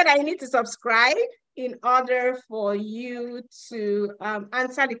 Don't forget that you need to subscribe in order for you to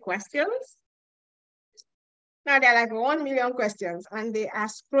answer the questions. Now there are like 1 million questions and they are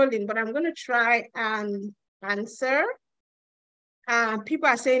scrolling, but I'm going to try and answer. People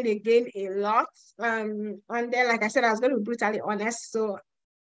are saying they gained a lot. And then, like I said, I was going to be brutally honest. So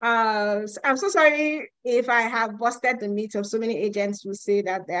I'm so sorry if I have busted the myth of so many agents who say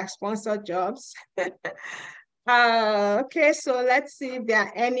that they are sponsored jobs. Okay, so let's see if there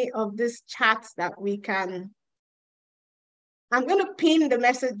are any of these chats that we can. I'm going to pin the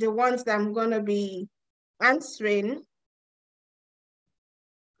message, the ones that I'm going to be answering.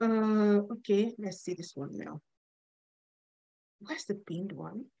 Okay, let's see this one now. Where's the pinned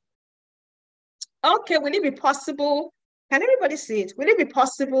one? Okay, will it be possible? Can everybody see it? Will it be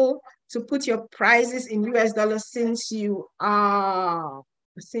possible to put your prices in US dollars since you are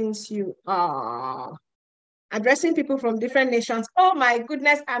addressing people from different nations? Oh my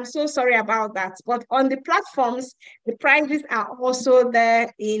goodness, I'm so sorry about that. But on the platforms, the prices are also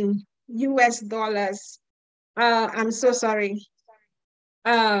there in US dollars. I'm so sorry.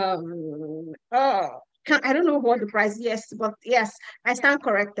 I don't know what the price, yes, but yes, I stand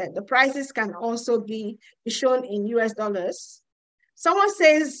corrected. The prices can also be shown in US dollars. Someone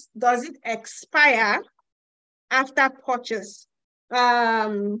says, does it expire after purchase?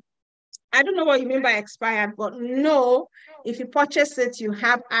 I don't know what you mean by expired, but no, if you purchase it, you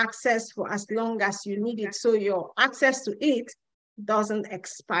have access for as long as you need it. So your access to it doesn't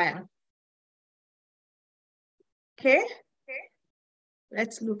expire. Okay,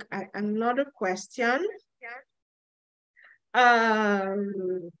 let's look at another question.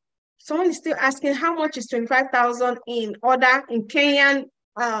 Someone is still asking how much is 25,000 in Kenyan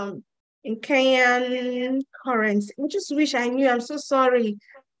currency. I just wish I knew. I'm so sorry.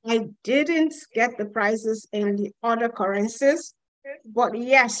 I didn't get the prices in the other currencies, but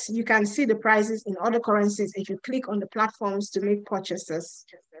yes, you can see the prices in other currencies if you click on the platforms to make purchases.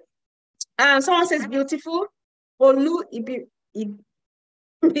 Someone says beautiful. Olu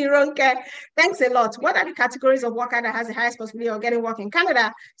Ironke, thanks a lot. What are the categories of worker that has the highest possibility of getting work in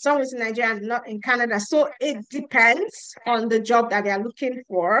Canada? Some is in Nigeria and not in Canada. So it depends on the job that they are looking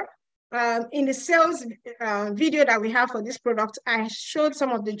for. In the sales video that we have for this product, I showed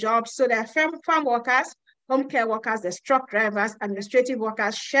some of the jobs. So there are farm workers, home care workers, there's truck drivers, administrative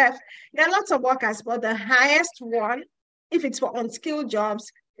workers, chef. There are lots of workers, but the highest one, if it's for unskilled jobs,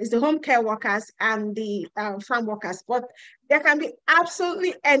 is the home care workers and the farm workers. But there can be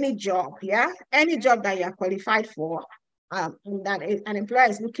absolutely any job, yeah? Any job that you are qualified for, that an employer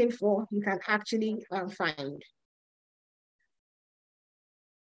is looking for, you can actually find.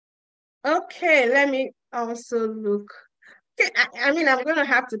 Okay, let me also look. Okay, I mean, I'm going to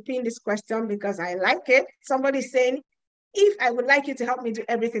have to pin this question because I like it. Somebody's saying, if I would like you to help me do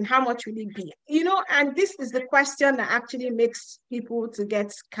everything, how much will it be? You know, and this is the question that actually makes people to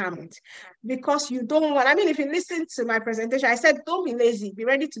get scammed because you don't want, I mean, if you listen to my presentation, I said, don't be lazy, be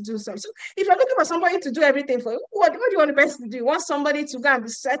ready to do something. So if you're looking for somebody to do everything for you, what do you want the person to do? You want somebody to go and be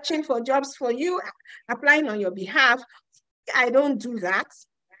searching for jobs for you, applying on your behalf? I don't do that.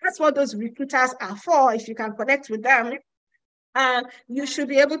 That's what those recruiters are for. If you can connect with them, you should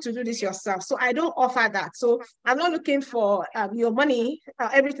be able to do this yourself. So I don't offer that. So I'm not looking for your money,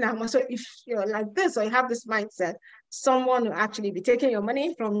 everything. So if you're like this or you have this mindset, someone will actually be taking your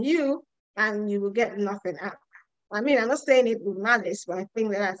money from you and you will get nothing. I mean, I'm not saying it with malice, but I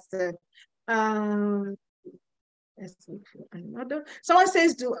think that's the let's look for another. Someone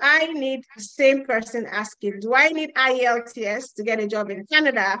says, do I need the same person asking, do I need IELTS to get a job in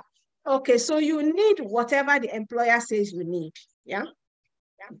Canada? Okay, so you need whatever the employer says you need. Yeah.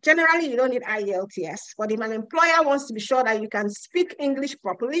 Generally, you don't need IELTS, but if an employer wants to be sure that you can speak English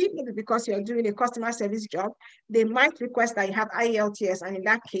properly, maybe because you're doing a customer service job, they might request that you have IELTS, and in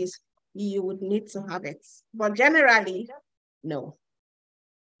that case, you would need to have it. But generally, no.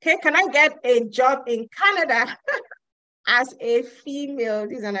 Okay, can I get a job in Canada as a female?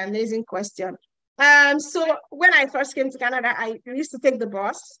 This is an amazing question. So when I first came to Canada, I used to take the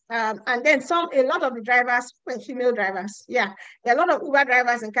bus, and then a lot of the drivers were female drivers. Yeah, there are a lot of Uber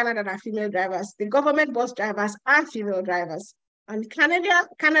drivers in Canada that are female drivers. The government bus drivers are female drivers, and Canada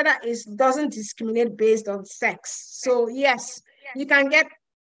doesn't discriminate based on sex. So yes, you can get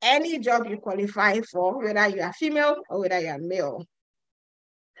any job you qualify for, whether you are female or whether you are male.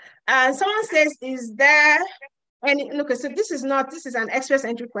 Someone says, is there any, look, so this is an express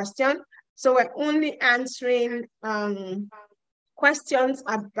entry question. So we're only answering questions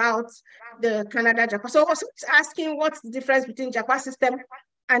about the Canada JAPA. So also asking what's the difference between JAPA system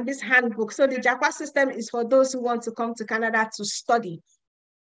and this handbook. So the JAPA system is for those who want to come to Canada to study.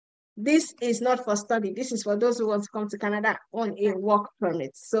 This is not for study. This is for those who want to come to Canada on a work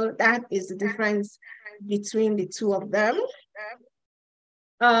permit. So that is the difference between the two of them.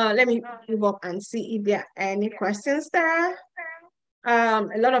 Let me move up and see if there are any questions there. A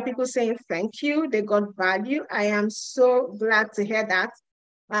lot of people saying thank you, they got value. I am so glad to hear that.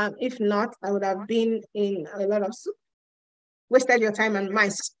 If not, I would have been in a lot of soup, wasted your time and mine.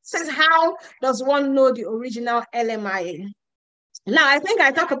 Says, how does one know the original LMIA? Now, I think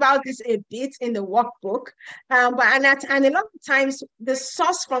I talk about this a bit in the workbook, and a lot of times the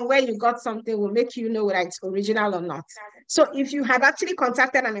source from where you got something will make you know whether it's original or not. So if you have actually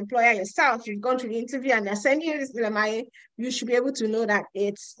contacted an employer yourself, you've gone to the interview and they're sending you this LMIA, you should be able to know that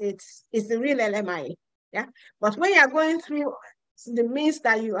it's the real LMIA. Yeah. But when you're going through the means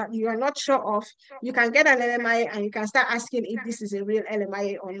that you are not sure of, you can get an LMIA and you can start asking if this is a real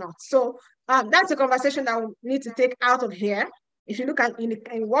LMIA or not. So that's a conversation that we need to take out of here. If you look at in the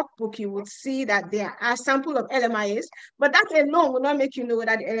workbook, you would see that there are samples of LMIAs, but that alone will not make you know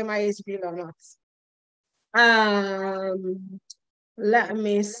whether the LMIA is real or not. Let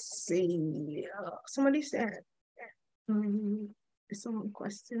me see. Somebody said, some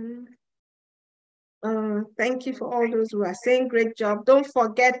question. Thank you for all those who are saying great job. Don't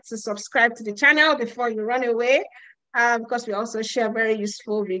forget to subscribe to the channel before you run away. because we also share very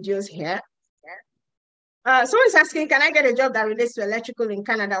useful videos here. Someone's asking, can I get a job that relates to electrical in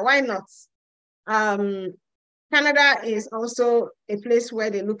Canada? Why not? Canada is also a place where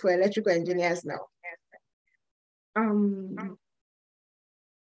they look for electrical engineers now. I'm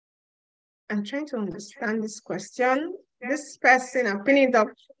trying to understand this question. This person, I'm pinning it up.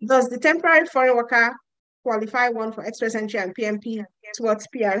 Does the temporary foreign worker qualify one for express entry and PMP towards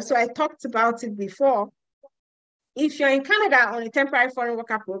PR? So I talked about it before. If you're in Canada on a temporary foreign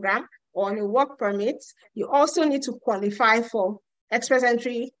worker program or on a work permit, you also need to qualify for express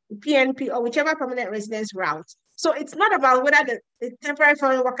entry, PNP, or whichever permanent residence route. So it's not about whether the temporary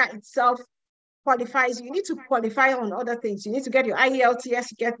foreign worker itself qualifies. You need to qualify on other things. You need to get your IELTS, you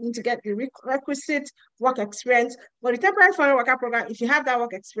need to get the requisite work experience. But the temporary foreign worker program, if you have that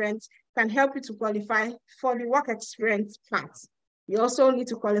work experience, can help you to qualify for the work experience part. You also need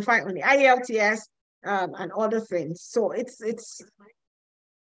to qualify on the IELTS and other things. So it's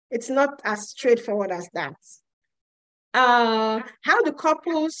not as straightforward as that. How do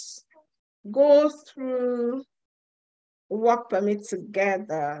couples go through work permit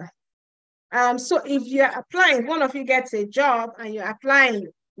together? So if you're applying, one of you gets a job and you're applying,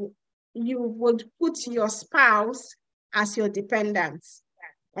 you would put your spouse as your dependent.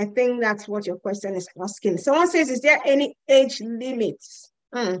 I think that's what your question is asking. Someone says, is there any age limit?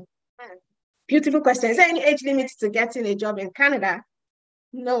 Beautiful question. Is there any age limit to getting a job in Canada?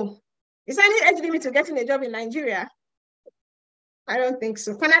 No. Is there any age limit to getting a job in Nigeria? I don't think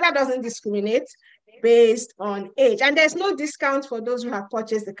so. Canada doesn't discriminate based on age. And there's no discount for those who have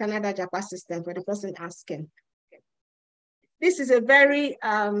purchased the Canada JAPA system, for the person asking. This is a very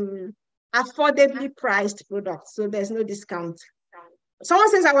affordably priced product, so there's no discount. Someone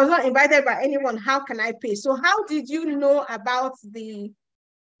says, I was not invited by anyone. How can I pay? So how did you know about the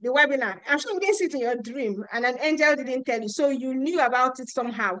webinar? I'm sure you didn't see it in your dream and an angel didn't tell you. So you knew about it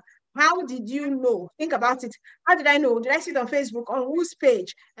somehow. How did you know? Think about it. How did I know? Did I see it on Facebook? On whose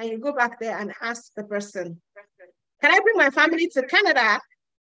page? And you go back there and ask the person, can I bring my family to Canada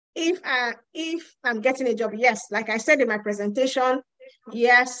if I'm getting a job? Yes, like I said in my presentation,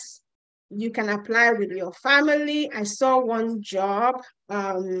 yes, you can apply with your family. I saw one job.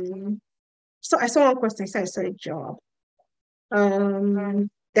 So I saw one question. I saw a job.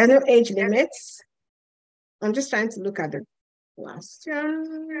 There are no age limits. I'm just trying to look at the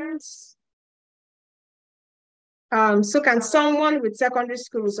questions. So can someone with secondary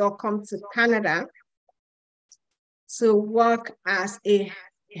school result come to Canada to work as a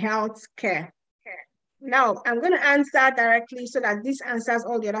healthcare? Now, I'm going to answer directly so that this answers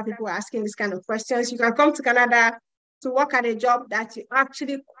all the other people asking this kind of questions. You can come to Canada to work at a job that you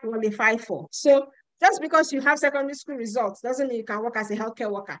actually qualify for. So just because you have secondary school results doesn't mean you can work as a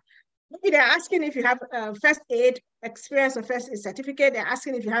healthcare worker. Maybe they're asking if you have first aid experience or first aid certificate. They're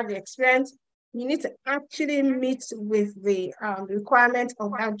asking if you have the experience. You need to actually meet with the requirement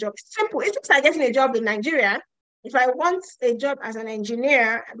of that job. Simple. It's just like getting a job in Nigeria. If I want a job as an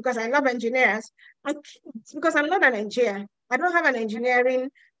engineer, because I love engineers, because I'm not an engineer, I don't have an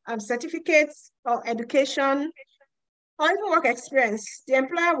engineering certificate or education or even work experience, the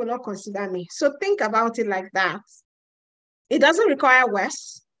employer will not consider me. So think about it like that. It doesn't require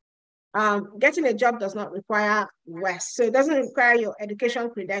WES. Getting a job does not require WES. So it doesn't require your education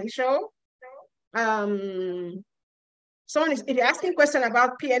credential. If you're asking a question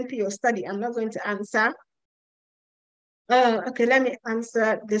about PNP or study, I'm not going to answer. Okay, let me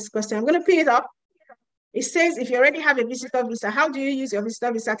answer this question. I'm going to pin it up. It says, if you already have a visitor visa, how do you use your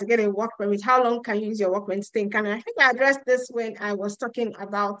visitor visa to get a work permit? How long can you use your work permit to stay in Canada? I think I addressed this when I was talking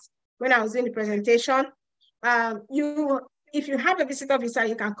about, when I was doing the presentation. If you have a visitor visa,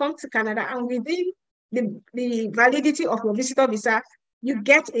 you can come to Canada, and within the validity of your visitor visa, you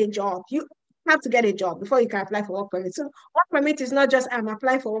get a job. You have to get a job before you can apply for work permit. So work permit is not just I'm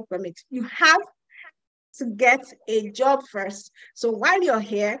applying for work permit. You have to get a job first. So while you're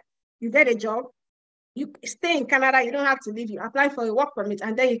here, you get a job, you stay in Canada, you don't have to leave, you apply for a work permit,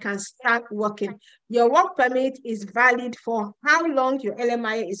 and then you can start working. Your work permit is valid for how long your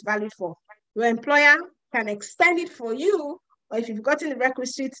LMIA is valid for. Your employer can extend it for you, or if you've gotten the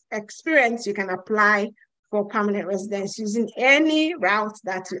requisite experience, you can apply for permanent residence using any route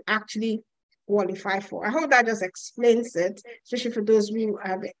that you actually qualify for. I hope that just explains it, especially for those who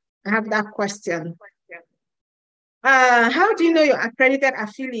have that question. How do you know your accredited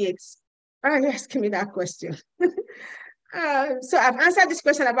affiliates? Oh, you're asking me that question. So I've answered this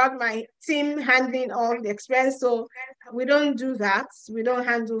question about my team handling all the experience. So we don't do that. We don't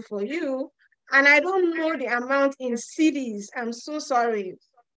handle for you. And I don't know the amount in CDs. I'm so sorry.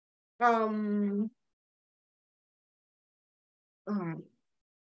 Um,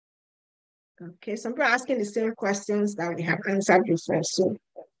 okay, some people are asking the same questions that we have answered before. So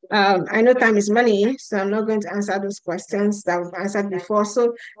I know time is money, so I'm not going to answer those questions that we've answered before.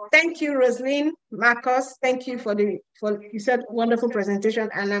 So thank you, Roseline, Marcus. Thank you for you said wonderful presentation,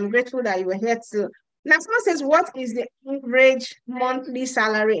 and I'm grateful that you were here too. Now, someone says, what is the average monthly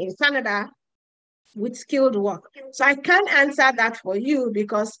salary in Canada with skilled work? So I can't answer that for you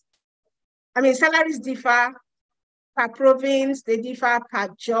because, I mean, salaries differ per province, they differ per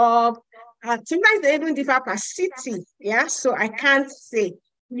job. Sometimes they even differ per city. Yeah, so I can't say.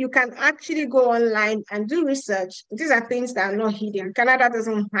 You can actually go online and do research. These are things that are not hidden. Canada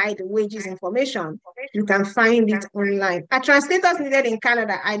doesn't hide wages information. You can find it online. Are translators needed in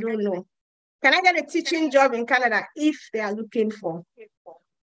Canada? I don't know. Can I get a teaching job in Canada if they are looking for?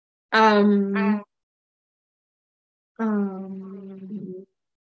 Um, um,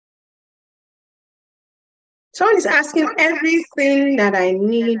 Someone is asking everything that I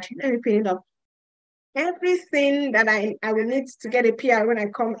need. Let me pin it up. Everything that I will need to get a PR when I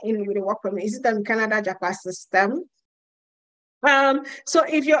come in with a work permit. Is it on Canada JAPA system? So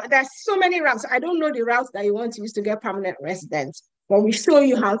there's so many routes. I don't know the routes that you want to use to get permanent residence, but we show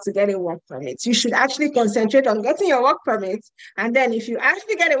you how to get a work permit. You should actually concentrate on getting your work permit. And then if you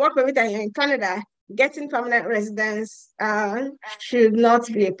actually get a work permit and you're in Canada, getting permanent residence should not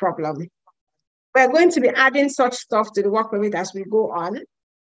be a problem. We're going to be adding such stuff to the work permit as we go on.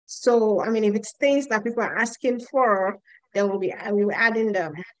 So, I mean, if it's things that people are asking for, then we'll be adding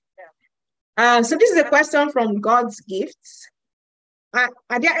them. So this is a question from God's Gifts. Are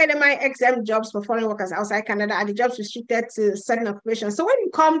there LMI exempt jobs for foreign workers outside Canada? Are the jobs restricted to certain occupations? So when you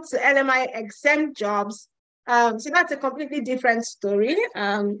come to LMI exempt jobs, so that's a completely different story.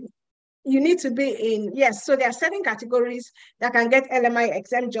 You need to be in, yes, so there are certain categories that can get LMI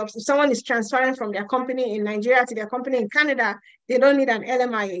exempt jobs. If someone is transferring from their company in Nigeria to their company in Canada, they don't need an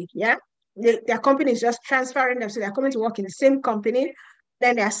LMIA, yeah? Their company is just transferring them, so they're coming to work in the same company.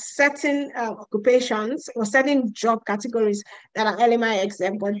 Then there are certain occupations or certain job categories that are LMI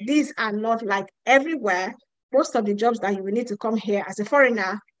exempt, but these are not like everywhere. Most of the jobs that you will need to come here as a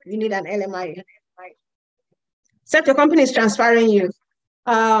foreigner, you need an LMIA. Except your company is transferring you.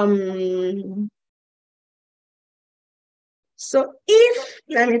 So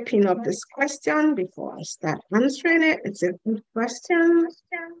let me pin up this question before I start answering it. It's a good question.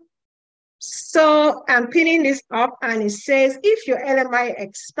 So I'm pinning this up and it says, if your LMI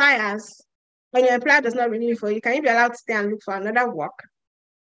expires and your employer does not renew for you, can you be allowed to stay and look for another work?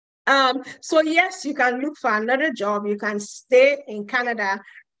 So yes, you can look for another job. You can stay in Canada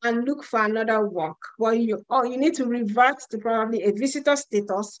and look for another work. Well, you need to revert to probably a visitor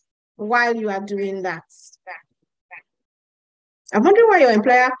status while you are doing that. I'm wondering why your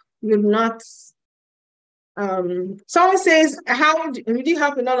employer will not. Someone says, how do you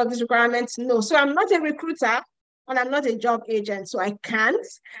help in all of these requirements? No. So I'm not a recruiter and I'm not a job agent, so I can't.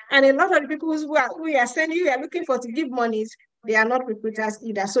 And a lot of the people who are sending you are looking for to give monies, they are not recruiters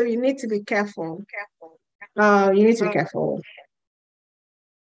either. So you need to be careful. You need to be careful.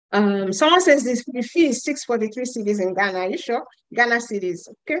 Someone says the fee is 643 cedis in Ghana. Are you sure? Ghana cedis.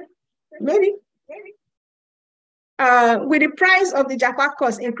 Okay. Maybe. With the price of the JAPA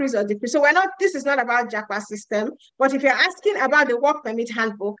course increase or decrease. So this is not about JAPA system, but if you're asking about the work permit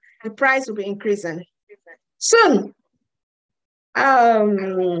handbook, the price will be increasing soon.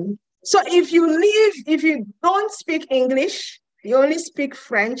 So if you don't speak English, you only speak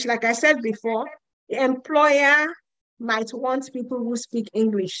French, like I said before, the employer might want people who speak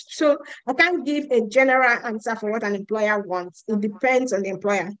English. So I can't give a general answer for what an employer wants. It depends on the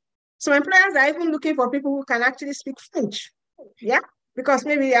employer. So employers are even looking for people who can actually speak French. Yeah, because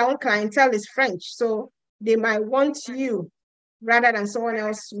maybe their own clientele is French. So they might want you rather than someone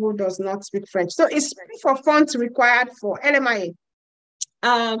else who does not speak French. So it's proof of funds required for LMIA.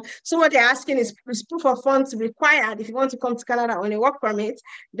 So what they're asking is proof of funds required if you want to come to Canada on a work permit.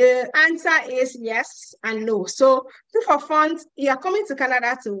 The answer is yes and no. So proof of funds, you are coming to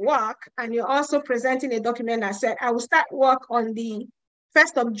Canada to work and you're also presenting a document that said, I will start work on the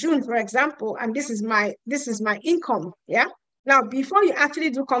 1st of June, for example, and this is my income. Yeah. Now, before you actually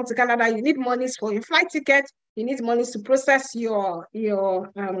do come to Canada, you need monies for your flight ticket. You need monies to process your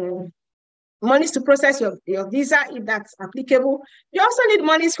monies to process your visa if that's applicable. You also need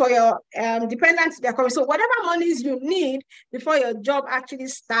monies for your dependents. So whatever monies you need before your job actually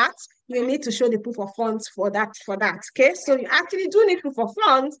starts, you need to show the proof of funds for that. Okay, so you actually do need proof of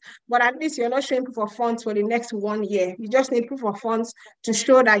funds, but at least you're not showing proof of funds for the next 1 year. You just need proof of funds to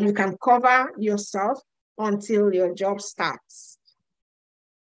show that you can cover yourself until your job starts.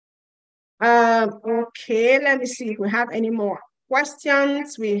 Okay, let me see if we have any more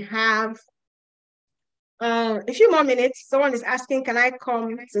questions. We have a few more minutes. Someone is asking, can I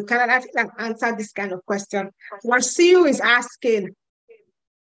come to Canada? I think I've answered this kind of question. Wasil is asking,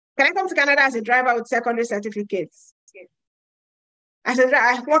 can I come to Canada as a driver with secondary certificates? As a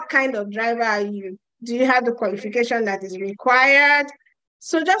driver, what kind of driver are you? Do you have the qualification that is required?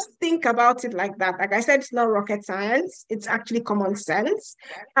 So just think about it like that. Like I said, it's not rocket science. It's actually common sense.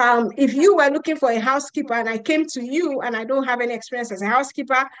 If you were looking for a housekeeper and I came to you and I don't have any experience as a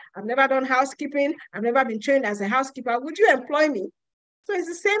housekeeper, I've never done housekeeping, I've never been trained as a housekeeper, would you employ me? So it's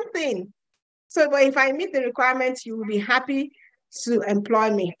the same thing. So, but if I meet the requirements, you will be happy to employ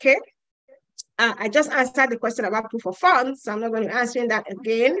me, okay? I just answered the question about proof of funds, so I'm not going to be answering that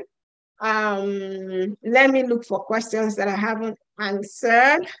again. Let me look for questions that I haven't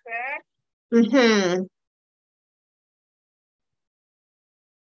answered.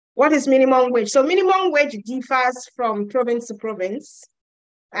 What is minimum wage? So minimum wage differs from province to province.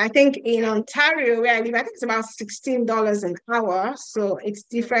 I think in Ontario, where I live, I think it's about $16 an hour. So it's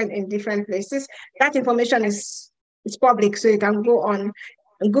different in different places. That information is public, so you can go on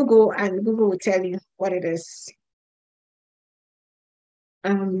Google and Google will tell you what it is.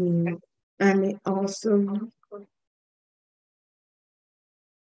 And also,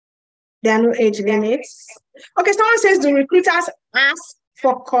 there are no age limits. Okay, someone says, do recruiters ask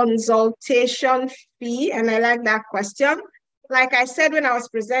for consultation fee? And I like that question. Like I said, when I was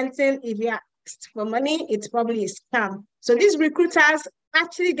presenting, if you asked for money, it's probably a scam. So these recruiters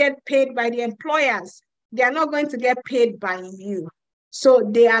actually get paid by the employers. They are not going to get paid by you. So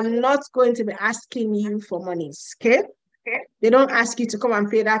they are not going to be asking you for monies, okay? They don't ask you to come and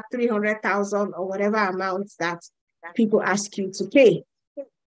pay that 300,000 or whatever amount that people ask you to pay.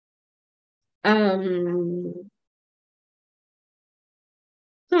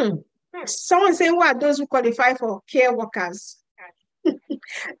 Someone saying, what are those who qualify for care workers? So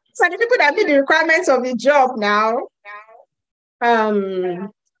the people that meet the requirements of the job now.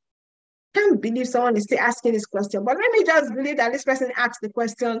 Can't believe someone is still asking this question, but let me just believe that this person asked the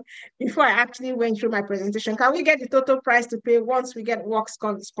question before I actually went through my presentation. Can we get the total price to pay once we get work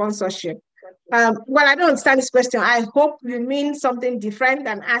sponsorship? Well, I don't understand this question. I hope you mean something different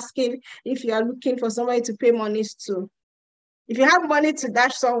than asking if you are looking for somebody to pay monies to. If you have money to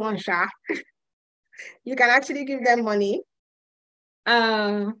dash someone, you can actually give them money.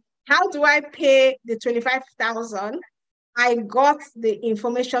 How do I pay the 25,000? I got the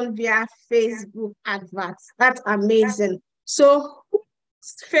information via Facebook adverts. That's amazing. So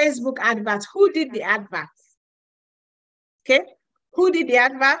Facebook adverts, who did the adverts? Okay, who did the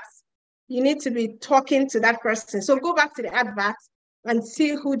adverts? You need to be talking to that person. So go back to the adverts and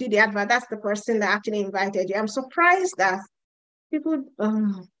see who did the advert. That's the person that actually invited you. I'm surprised that people...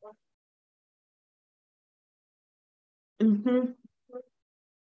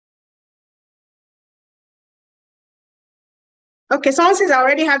 Okay, someone says I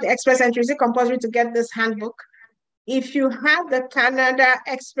already have the Express Entry. Is it compulsory to get this handbook? If you have the Canada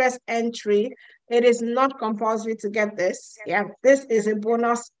Express Entry, it is not compulsory to get this. Yeah, this is a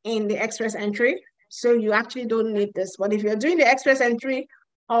bonus in the Express Entry. So you actually don't need this. But if you're doing the Express Entry,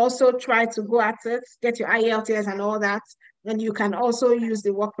 also try to go at it, get your IELTS and all that. And you can also use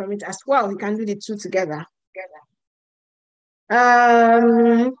the work permit as well. You can do the two together.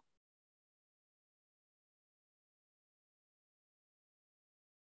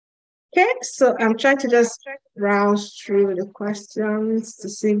 Okay, so I'm trying to just browse through the questions to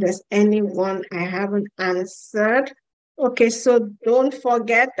see if there's anyone I haven't answered. Okay, so don't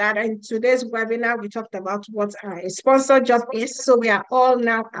forget that in today's webinar, we talked about what a sponsor job is. So we are all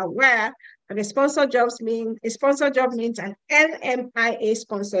now aware that a sponsor job means an NMIA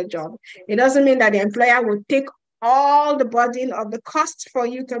sponsor job. It doesn't mean that the employer will take all the burden of the cost for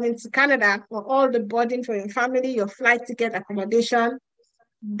you coming to Canada, or all the burden for your family, your flight ticket, accommodation.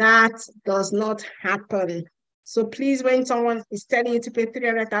 That does not happen. So please, when someone is telling you to pay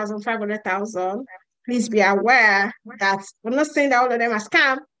 300,000, 500,000, please be aware that I'm not saying that all of them are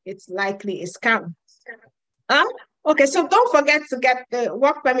scam. It's likely a scam. Okay, so don't forget to get the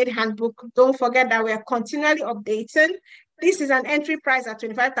work permit handbook. Don't forget that we are continually updating. This is an entry price at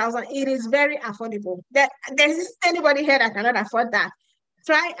 25,000. It is very affordable. There isn't anybody here that cannot afford that.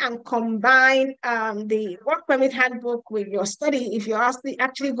 Try and combine the work permit handbook with your study. If you're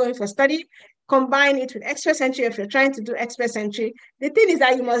actually going for study, combine it with Express Entry if you're trying to do Express Entry. The thing is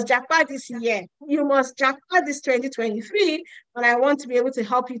that you must jackpot this year. You must jackpot this 2023, and I want to be able to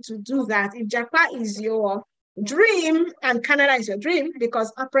help you to do that. If jackpot is your dream and Canada is your dream,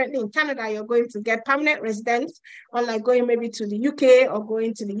 because apparently in Canada, you're going to get permanent residence, unlike going maybe to the UK or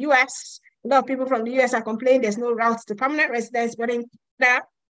going to the US. A lot of people from the US are complaining there's no route to permanent residence, but in that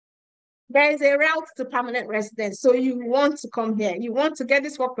there is a route to permanent residence. So you want to come here. You want to get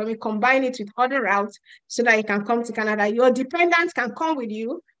this work permit, combine it with other routes so that you can come to Canada. Your dependents can come with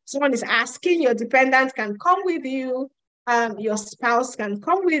you. Someone is asking, your dependent can come with you. Your spouse can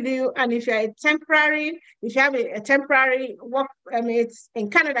come with you. And if you have a temporary work permit in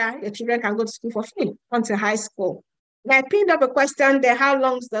Canada, your children can go to school for free until high school. And I pinned up a question there. How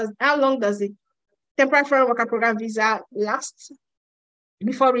long does the temporary foreign worker program visa last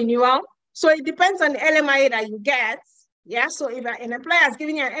before renewal? So it depends on the LMIA that you get. Yeah. So if an employer is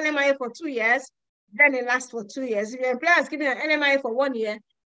giving you an LMIA for 2 years, then it lasts for 2 years. If your employer is giving you an LMIA for 1 year,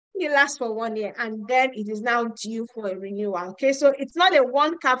 it lasts for 1 year, and then it is now due for a renewal. Okay. So it's not a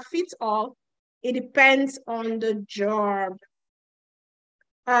one cap fits all. It depends on the job.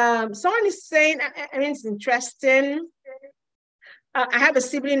 Someone is saying, I mean, it's interesting. I have a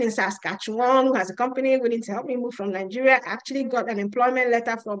sibling in Saskatchewan who has a company willing to help me move from Nigeria. I actually got an employment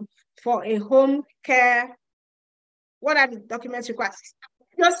letter for a home care. What are the documents required?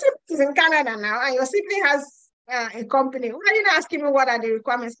 Your sibling is in Canada now, and your sibling has a company. Why are you not asking me what are the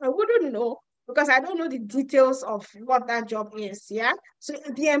requirements? I wouldn't know because I don't know the details of what that job is. Yeah. So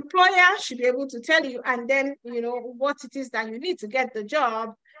the employer should be able to tell you, and then you know what it is that you need to get the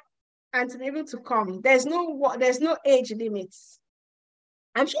job and to be able to come. There's no age limits.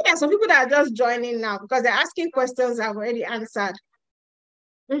 I'm sure there's some people that are just joining now because they're asking questions I've already answered.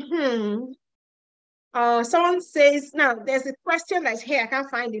 Someone says, now there's a question that's here, I can't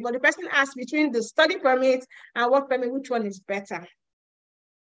find it, but the person asked between the study permit and work permit, which one is better?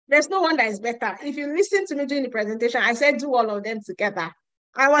 There's no one that is better. If you listen to me during the presentation, I said do all of them together.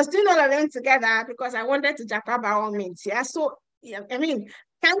 I was doing all of them together because I wanted to jack up by all means. Yeah. So, yeah, I mean,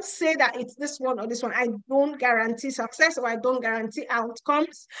 can't say that it's this one or this one. I don't guarantee success or I don't guarantee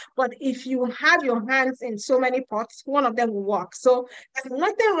outcomes. But if you have your hands in so many pots, one of them will work. So there's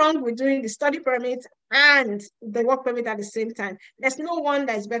nothing wrong with doing the study permit and the work permit at the same time. There's no one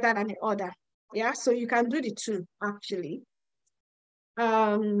that is better than the other. Yeah. So you can do the two actually. I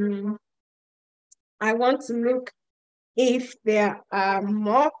want to look if there are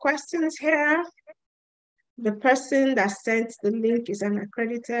more questions here. The person that sent the link is an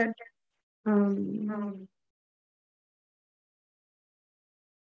accredited.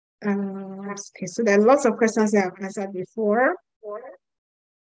 Okay, so there are lots of questions that I've answered before.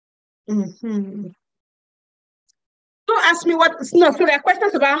 Don't ask me so there are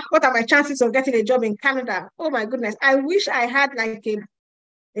questions about what are my chances of getting a job in Canada. Oh my goodness, I wish I had like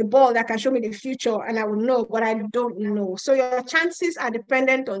a ball that can show me the future and I would know, but I don't know. So your chances are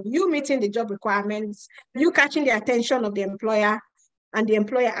dependent on you meeting the job requirements, you catching the attention of the employer, and the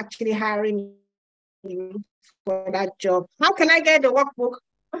employer actually hiring you for that job. How can I get the workbook?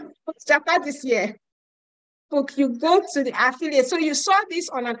 Japan this year. Book, you go to the affiliate. So you saw this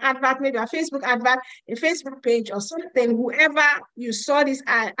on an advert, maybe a Facebook advert, a Facebook page or something. Whoever you saw this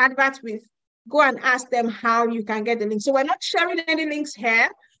advert with, go and ask them how you can get the link. So we're not sharing any links here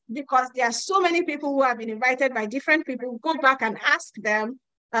because there are so many people who have been invited by different people. Go back and ask them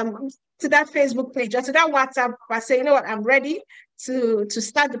to that Facebook page or to that WhatsApp and say, you know what, I'm ready to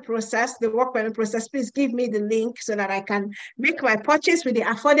start the process, the work permit process. Please give me the link so that I can make my purchase with the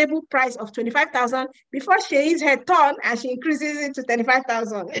affordable price of 25,000 before she hits her turn and she increases it to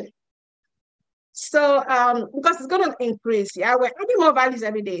 35,000. So because it's going to increase, yeah, we're adding more values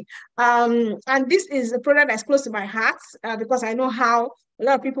every day. And this is a product that's close to my heart because I know how a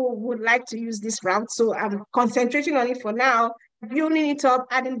lot of people would like to use this route. So I'm concentrating on it for now, building it up,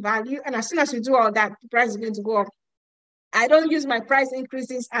 adding value. And as soon as we do all that, the price is going to go up. I don't use my price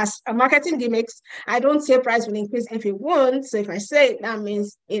increases as a marketing gimmicks. I don't say price will increase if it won't. So if I say it, that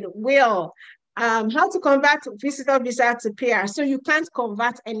means it will. How to convert visitor visa to PR. So you can't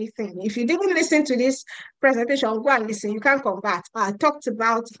convert anything. If you didn't listen to this presentation, go and listen. You can't convert. I talked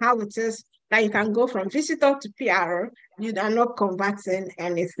about how it is that you can go from visitor to PR. You are not converting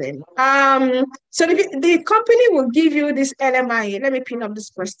anything. So the company will give you this LMIA. Let me pin up this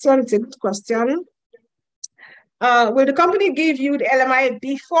question. It's a good question. Will the company give you the LMIA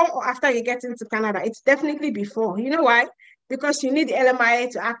before or after you get into Canada? It's definitely before. You know why? Because you need the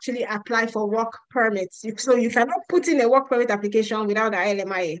LMIA to actually apply for work permits. So you cannot put in a work permit application without the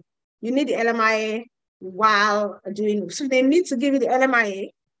LMIA. You need the LMIA while doing it. So they need to give you the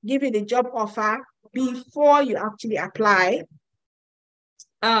LMIA, give you the job offer before you actually apply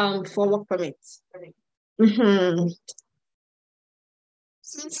for work permits.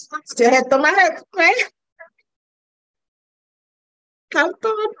 Still head to my head, right?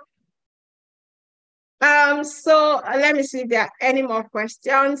 Canton. So let me see if there are any more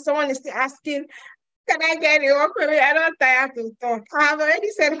questions. Someone is still asking, can I get it? Work permit? I don't tire to talk. I've already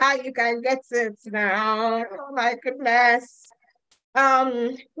said how you can get it now. Oh my goodness.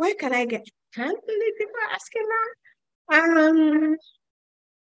 Where can I get? Can't believe people are asking that.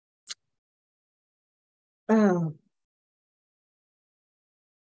 Oh,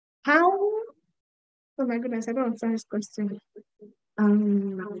 how? Oh my goodness, I don't understand this question.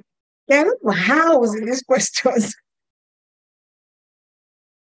 There are no hows in these questions.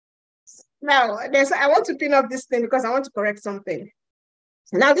 Now, I want to pin up this thing because I want to correct something.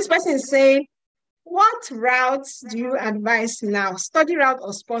 Now, this person is saying, what routes do you advise now? Study route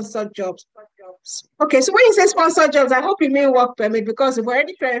or sponsored jobs? Okay, so when you say sponsored jobs, I hope you mean work permit because we've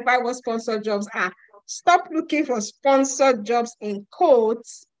already clarified what sponsored jobs are. Stop looking for sponsored jobs in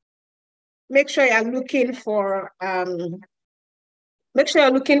quotes. Make sure you're looking for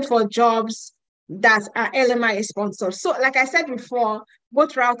jobs that are LMIA sponsored. So, like I said before,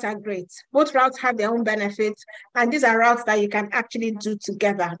 both routes are great. Both routes have their own benefits, and these are routes that you can actually do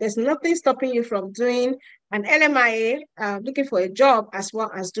together. There's nothing stopping you from doing an LMIA, looking for a job, as well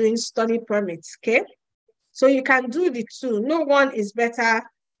as doing study permits, okay? So you can do the two. No one is better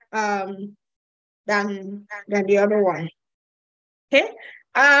than the other one, okay?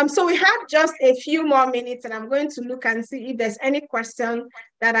 So we have just a few more minutes, and I'm going to look and see if there's any question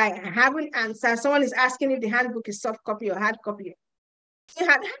that I haven't answered. Someone is asking if the handbook is soft copy or hard copy.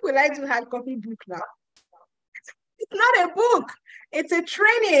 How will I do hard copy book now? It's not a book. It's a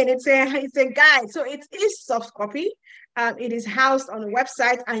training. It's a guide. So it is soft copy. It is housed on a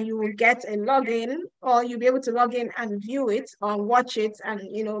website, and you will get a login, or you'll be able to log in and view it or watch it and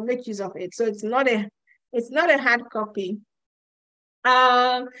make use of it. So it's not a hard copy.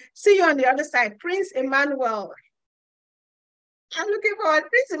 See you on the other side. Prince Emmanuel. I'm looking forward.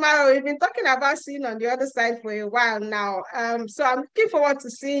 Prince Emmanuel, we've been talking about seeing on the other side for a while now. So I'm looking forward to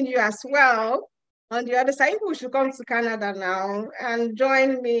seeing you as well on the other side. People should come to Canada now and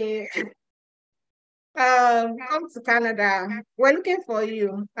join me. Come to Canada. We're looking for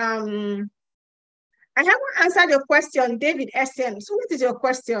you. I haven't answered your question, David SN. So what is your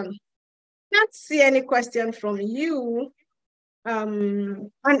question? Can't see any question from you. And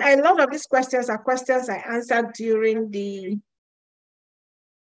a lot of these questions are questions I answered during the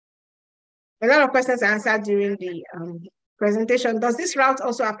presentation. Does this route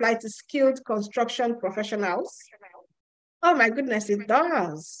also apply to skilled construction professionals? Oh my goodness, it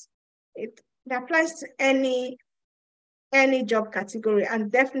does. It applies to any job category,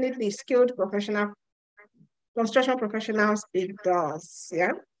 and definitely skilled construction professionals, it does.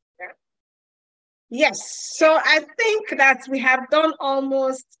 Yeah. Yes, so I think that we have done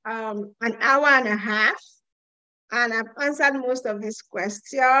almost an hour and a half, and I've answered most of this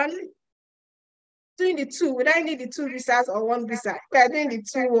question. Doing the two, would I need the two visas or one visa? We are doing the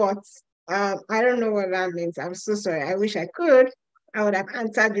two what? I don't know what that means. I'm so sorry. I wish I could. I would have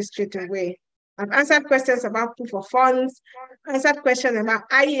answered this straight away. I've answered questions about proof of funds, answered questions about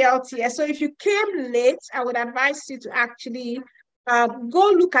IELTS. So if you came late, I would advise you to actually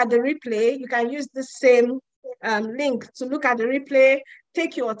go look at the replay. You can use the same link to look at the replay.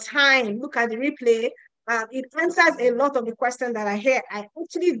 Take your time, look at the replay. It answers a lot of the questions that I hear. I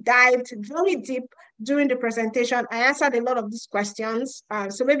actually dived very deep during the presentation. I answered a lot of these questions.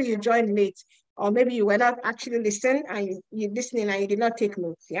 So maybe you joined late, or maybe you were not actually listening and you're listening and you did not take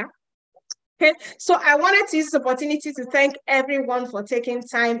notes. Yeah. Okay, so I wanted to use this opportunity to thank everyone for taking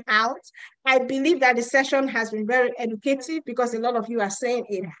time out. I believe that the session has been very educative because a lot of you are saying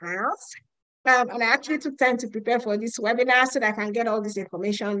it has. And I actually took time to prepare for this webinar so that I can get all this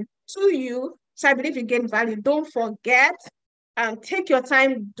information to you. So I believe you gain value. Don't forget, take your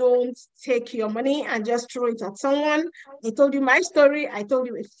time. Don't take your money and just throw it at someone. I told you my story. I told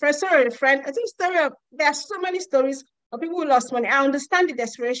you a friend. I think there are so many stories of people who lost money. I understand the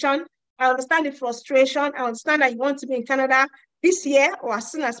desperation. I understand the frustration. I understand that you want to be in Canada this year or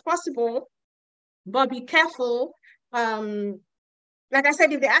as soon as possible, but be careful. Like I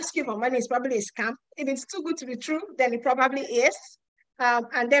said, if they ask you for money, it's probably a scam. If it's too good to be true, then it probably is.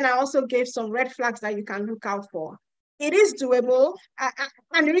 And then I also gave some red flags that you can look out for. It is doable.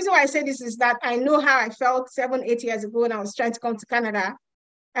 And the reason why I say this is that I know how I felt 7-8 years ago when I was trying to come to Canada.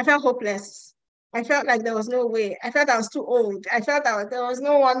 I felt hopeless. I felt like there was no way. I felt I was too old. I felt that there was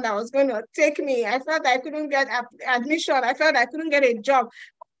no one that was going to take me. I felt I couldn't get admission. I felt I couldn't get a job.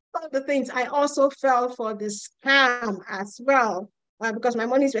 All the things. I also fell for the scam as well because my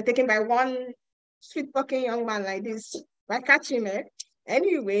monies were taken by one sweet-talking young man like this. By catching me.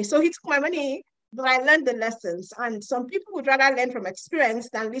 Anyway, so he took my money, but I learned the lessons. And some people would rather learn from experience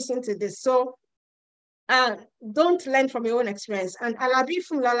than listen to this. So Don't learn from your own experience. And Alabi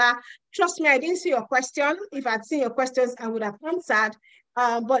Funlola, trust me, I didn't see your question. If I'd seen your questions, I would have answered.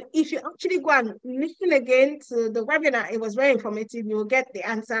 But if you actually go and listen again to the webinar, it was very informative. You will get the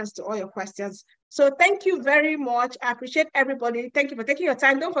answers to all your questions. So thank you very much. I appreciate everybody. Thank you for taking your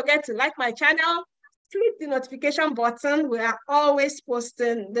time. Don't forget to like my channel. Click the notification button. We are always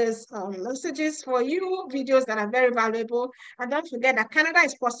posting these messages for you, videos that are very valuable. And don't forget that Canada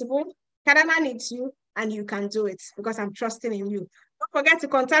is possible. Canada needs you, and you can do it because I'm trusting in you. Don't forget to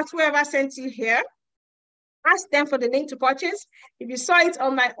contact whoever sent you here. Ask them for the link to purchase. If you saw it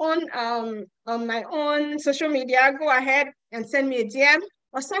on my own social media, go ahead and send me a DM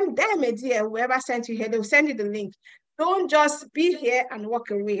or send them a DM. Whoever sent you here, they'll send you the link. Don't just be here and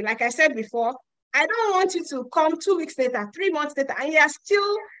walk away. Like I said before, I don't want you to come 2 weeks later, 3 months later, and you're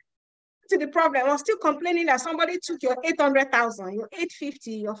still to the problem or still complaining that somebody took your 800,000, your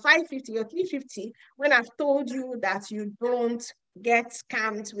 850, your 550, your 350, when I've told you that you don't get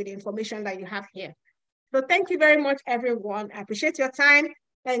scammed with the information that you have here. So thank you very much, everyone. I appreciate your time.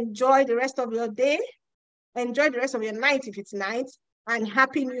 Enjoy the rest of your day. Enjoy the rest of your night if it's night. And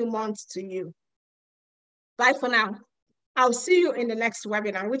happy new month to you. Bye for now. I'll see you in the next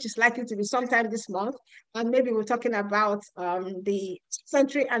webinar, which is likely to be sometime this month. And maybe we're talking about the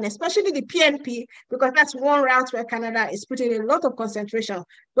century and especially the PNP, because that's one route where Canada is putting a lot of concentration.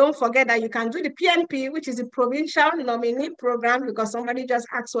 Don't forget that you can do the PNP, which is the Provincial Nominee Program, because somebody just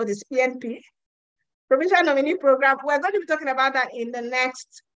asked what is PNP. Provincial Nominee Program. We're going to be talking about that in the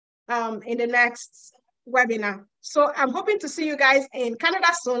next webinar. So I'm hoping to see you guys in Canada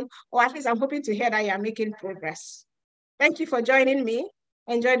soon, or at least I'm hoping to hear that you are making progress. Thank you for joining me.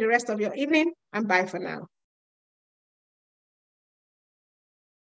 Enjoy the rest of your evening, and bye for now.